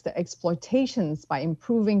minimize the exploitations by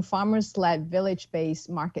improving farmers-led village-based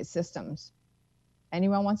market systems?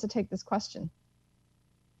 Anyone wants to take this question?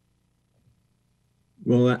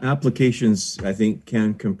 Well, applications, I think,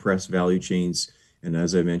 can compress value chains. And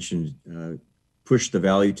as I mentioned, push the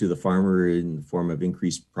value to the farmer in the form of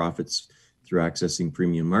increased profits through accessing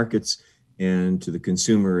premium markets, and to the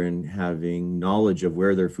consumer in having knowledge of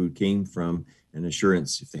where their food came from and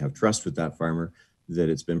assurance, if they have trust with that farmer, that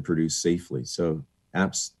it's been produced safely. So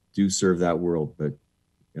apps do serve that world, but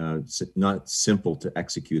it's not simple to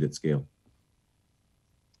execute at scale.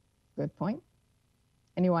 Good point.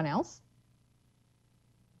 Anyone else?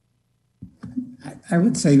 I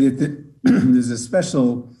would say that there's a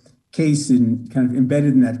special case in kind of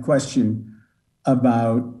embedded in that question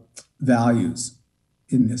about values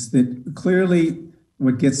in this, that clearly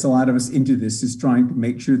what gets a lot of us into this is trying to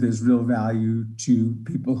make sure there's real value to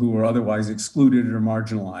people who are otherwise excluded or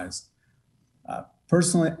marginalized.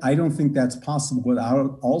 Personally, I don't think that's possible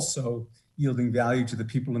without also yielding value to the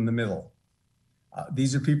people in the middle.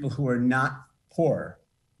 These are people who are not poor.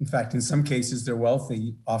 In fact, in some cases, they're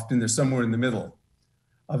wealthy. Often they're somewhere in the middle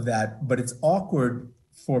of that. But it's awkward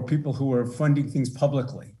for people who are funding things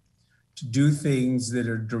publicly to do things that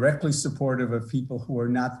are directly supportive of people who are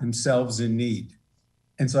not themselves in need.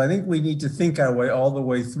 And so I think we need to think our way all the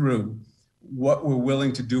way through what we're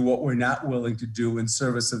willing to do, what we're not willing to do in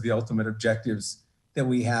service of the ultimate objectives that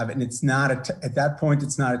we have. And it's not, at that point,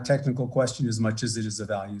 it's not a technical question as much as it is a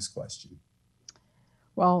values question.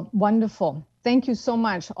 Well, wonderful. Thank you so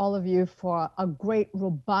much, all of you, for a great,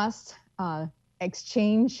 robust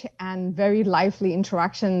exchange and very lively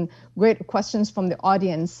interaction. Great questions from the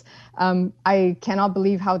audience. I cannot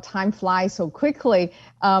believe how time flies so quickly.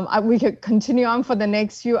 We could continue on for the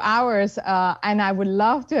next few hours, and I would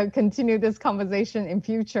love to continue this conversation in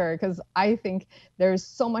future, because I think there's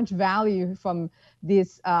so much value from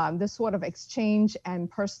this sort of exchange,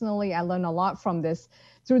 and personally, I learned a lot from this.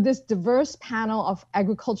 Through this diverse panel of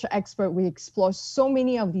agriculture experts, we explore so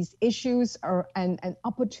many of these issues and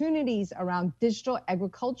opportunities around digital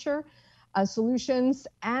agriculture solutions,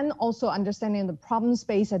 and also understanding the problem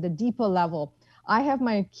space at a deeper level. I have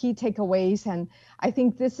my key takeaways, and I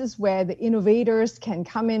think this is where the innovators can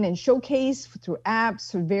come in and showcase through apps,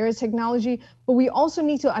 through various technology, but we also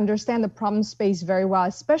need to understand the problem space very well,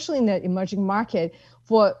 especially in the emerging market,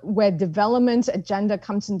 for where development agenda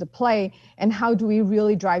comes into play, and how do we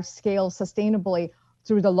really drive scale sustainably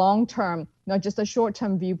through the long term, not just the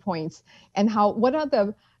short-term viewpoints, and what are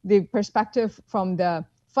the perspective from the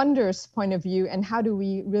funders' point of view, and how do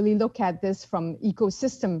we really look at this from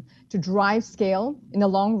ecosystem to drive scale in the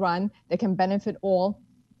long run that can benefit all.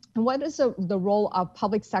 And what is the role of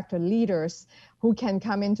public sector leaders who can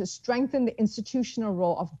come in to strengthen the institutional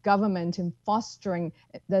role of government in fostering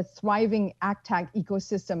the thriving AgTech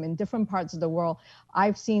ecosystem in different parts of the world?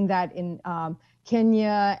 I've seen that in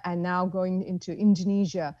Kenya and now going into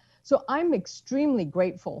Indonesia. So I'm extremely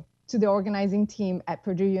grateful to the organizing team at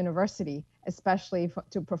Purdue University, especially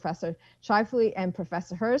to Professor Shifley and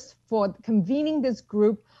Professor Hurst for convening this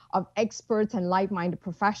group of experts and like-minded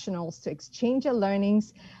professionals to exchange their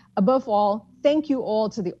learnings. Above all, thank you all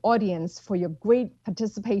to the audience for your great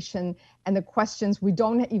participation and the questions. We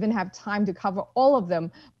don't even have time to cover all of them,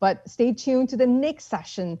 but stay tuned to the next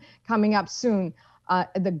session coming up soon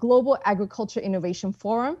at the Global Agriculture Innovation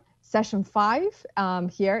Forum. Session 5,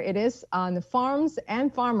 here it is on the farms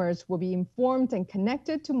and farmers will be informed and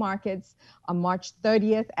connected to markets on March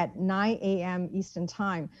 30th at 9 a.m. Eastern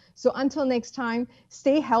Time. So until next time,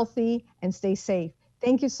 stay healthy and stay safe.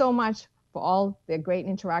 Thank you so much for all the great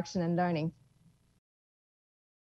interaction and learning.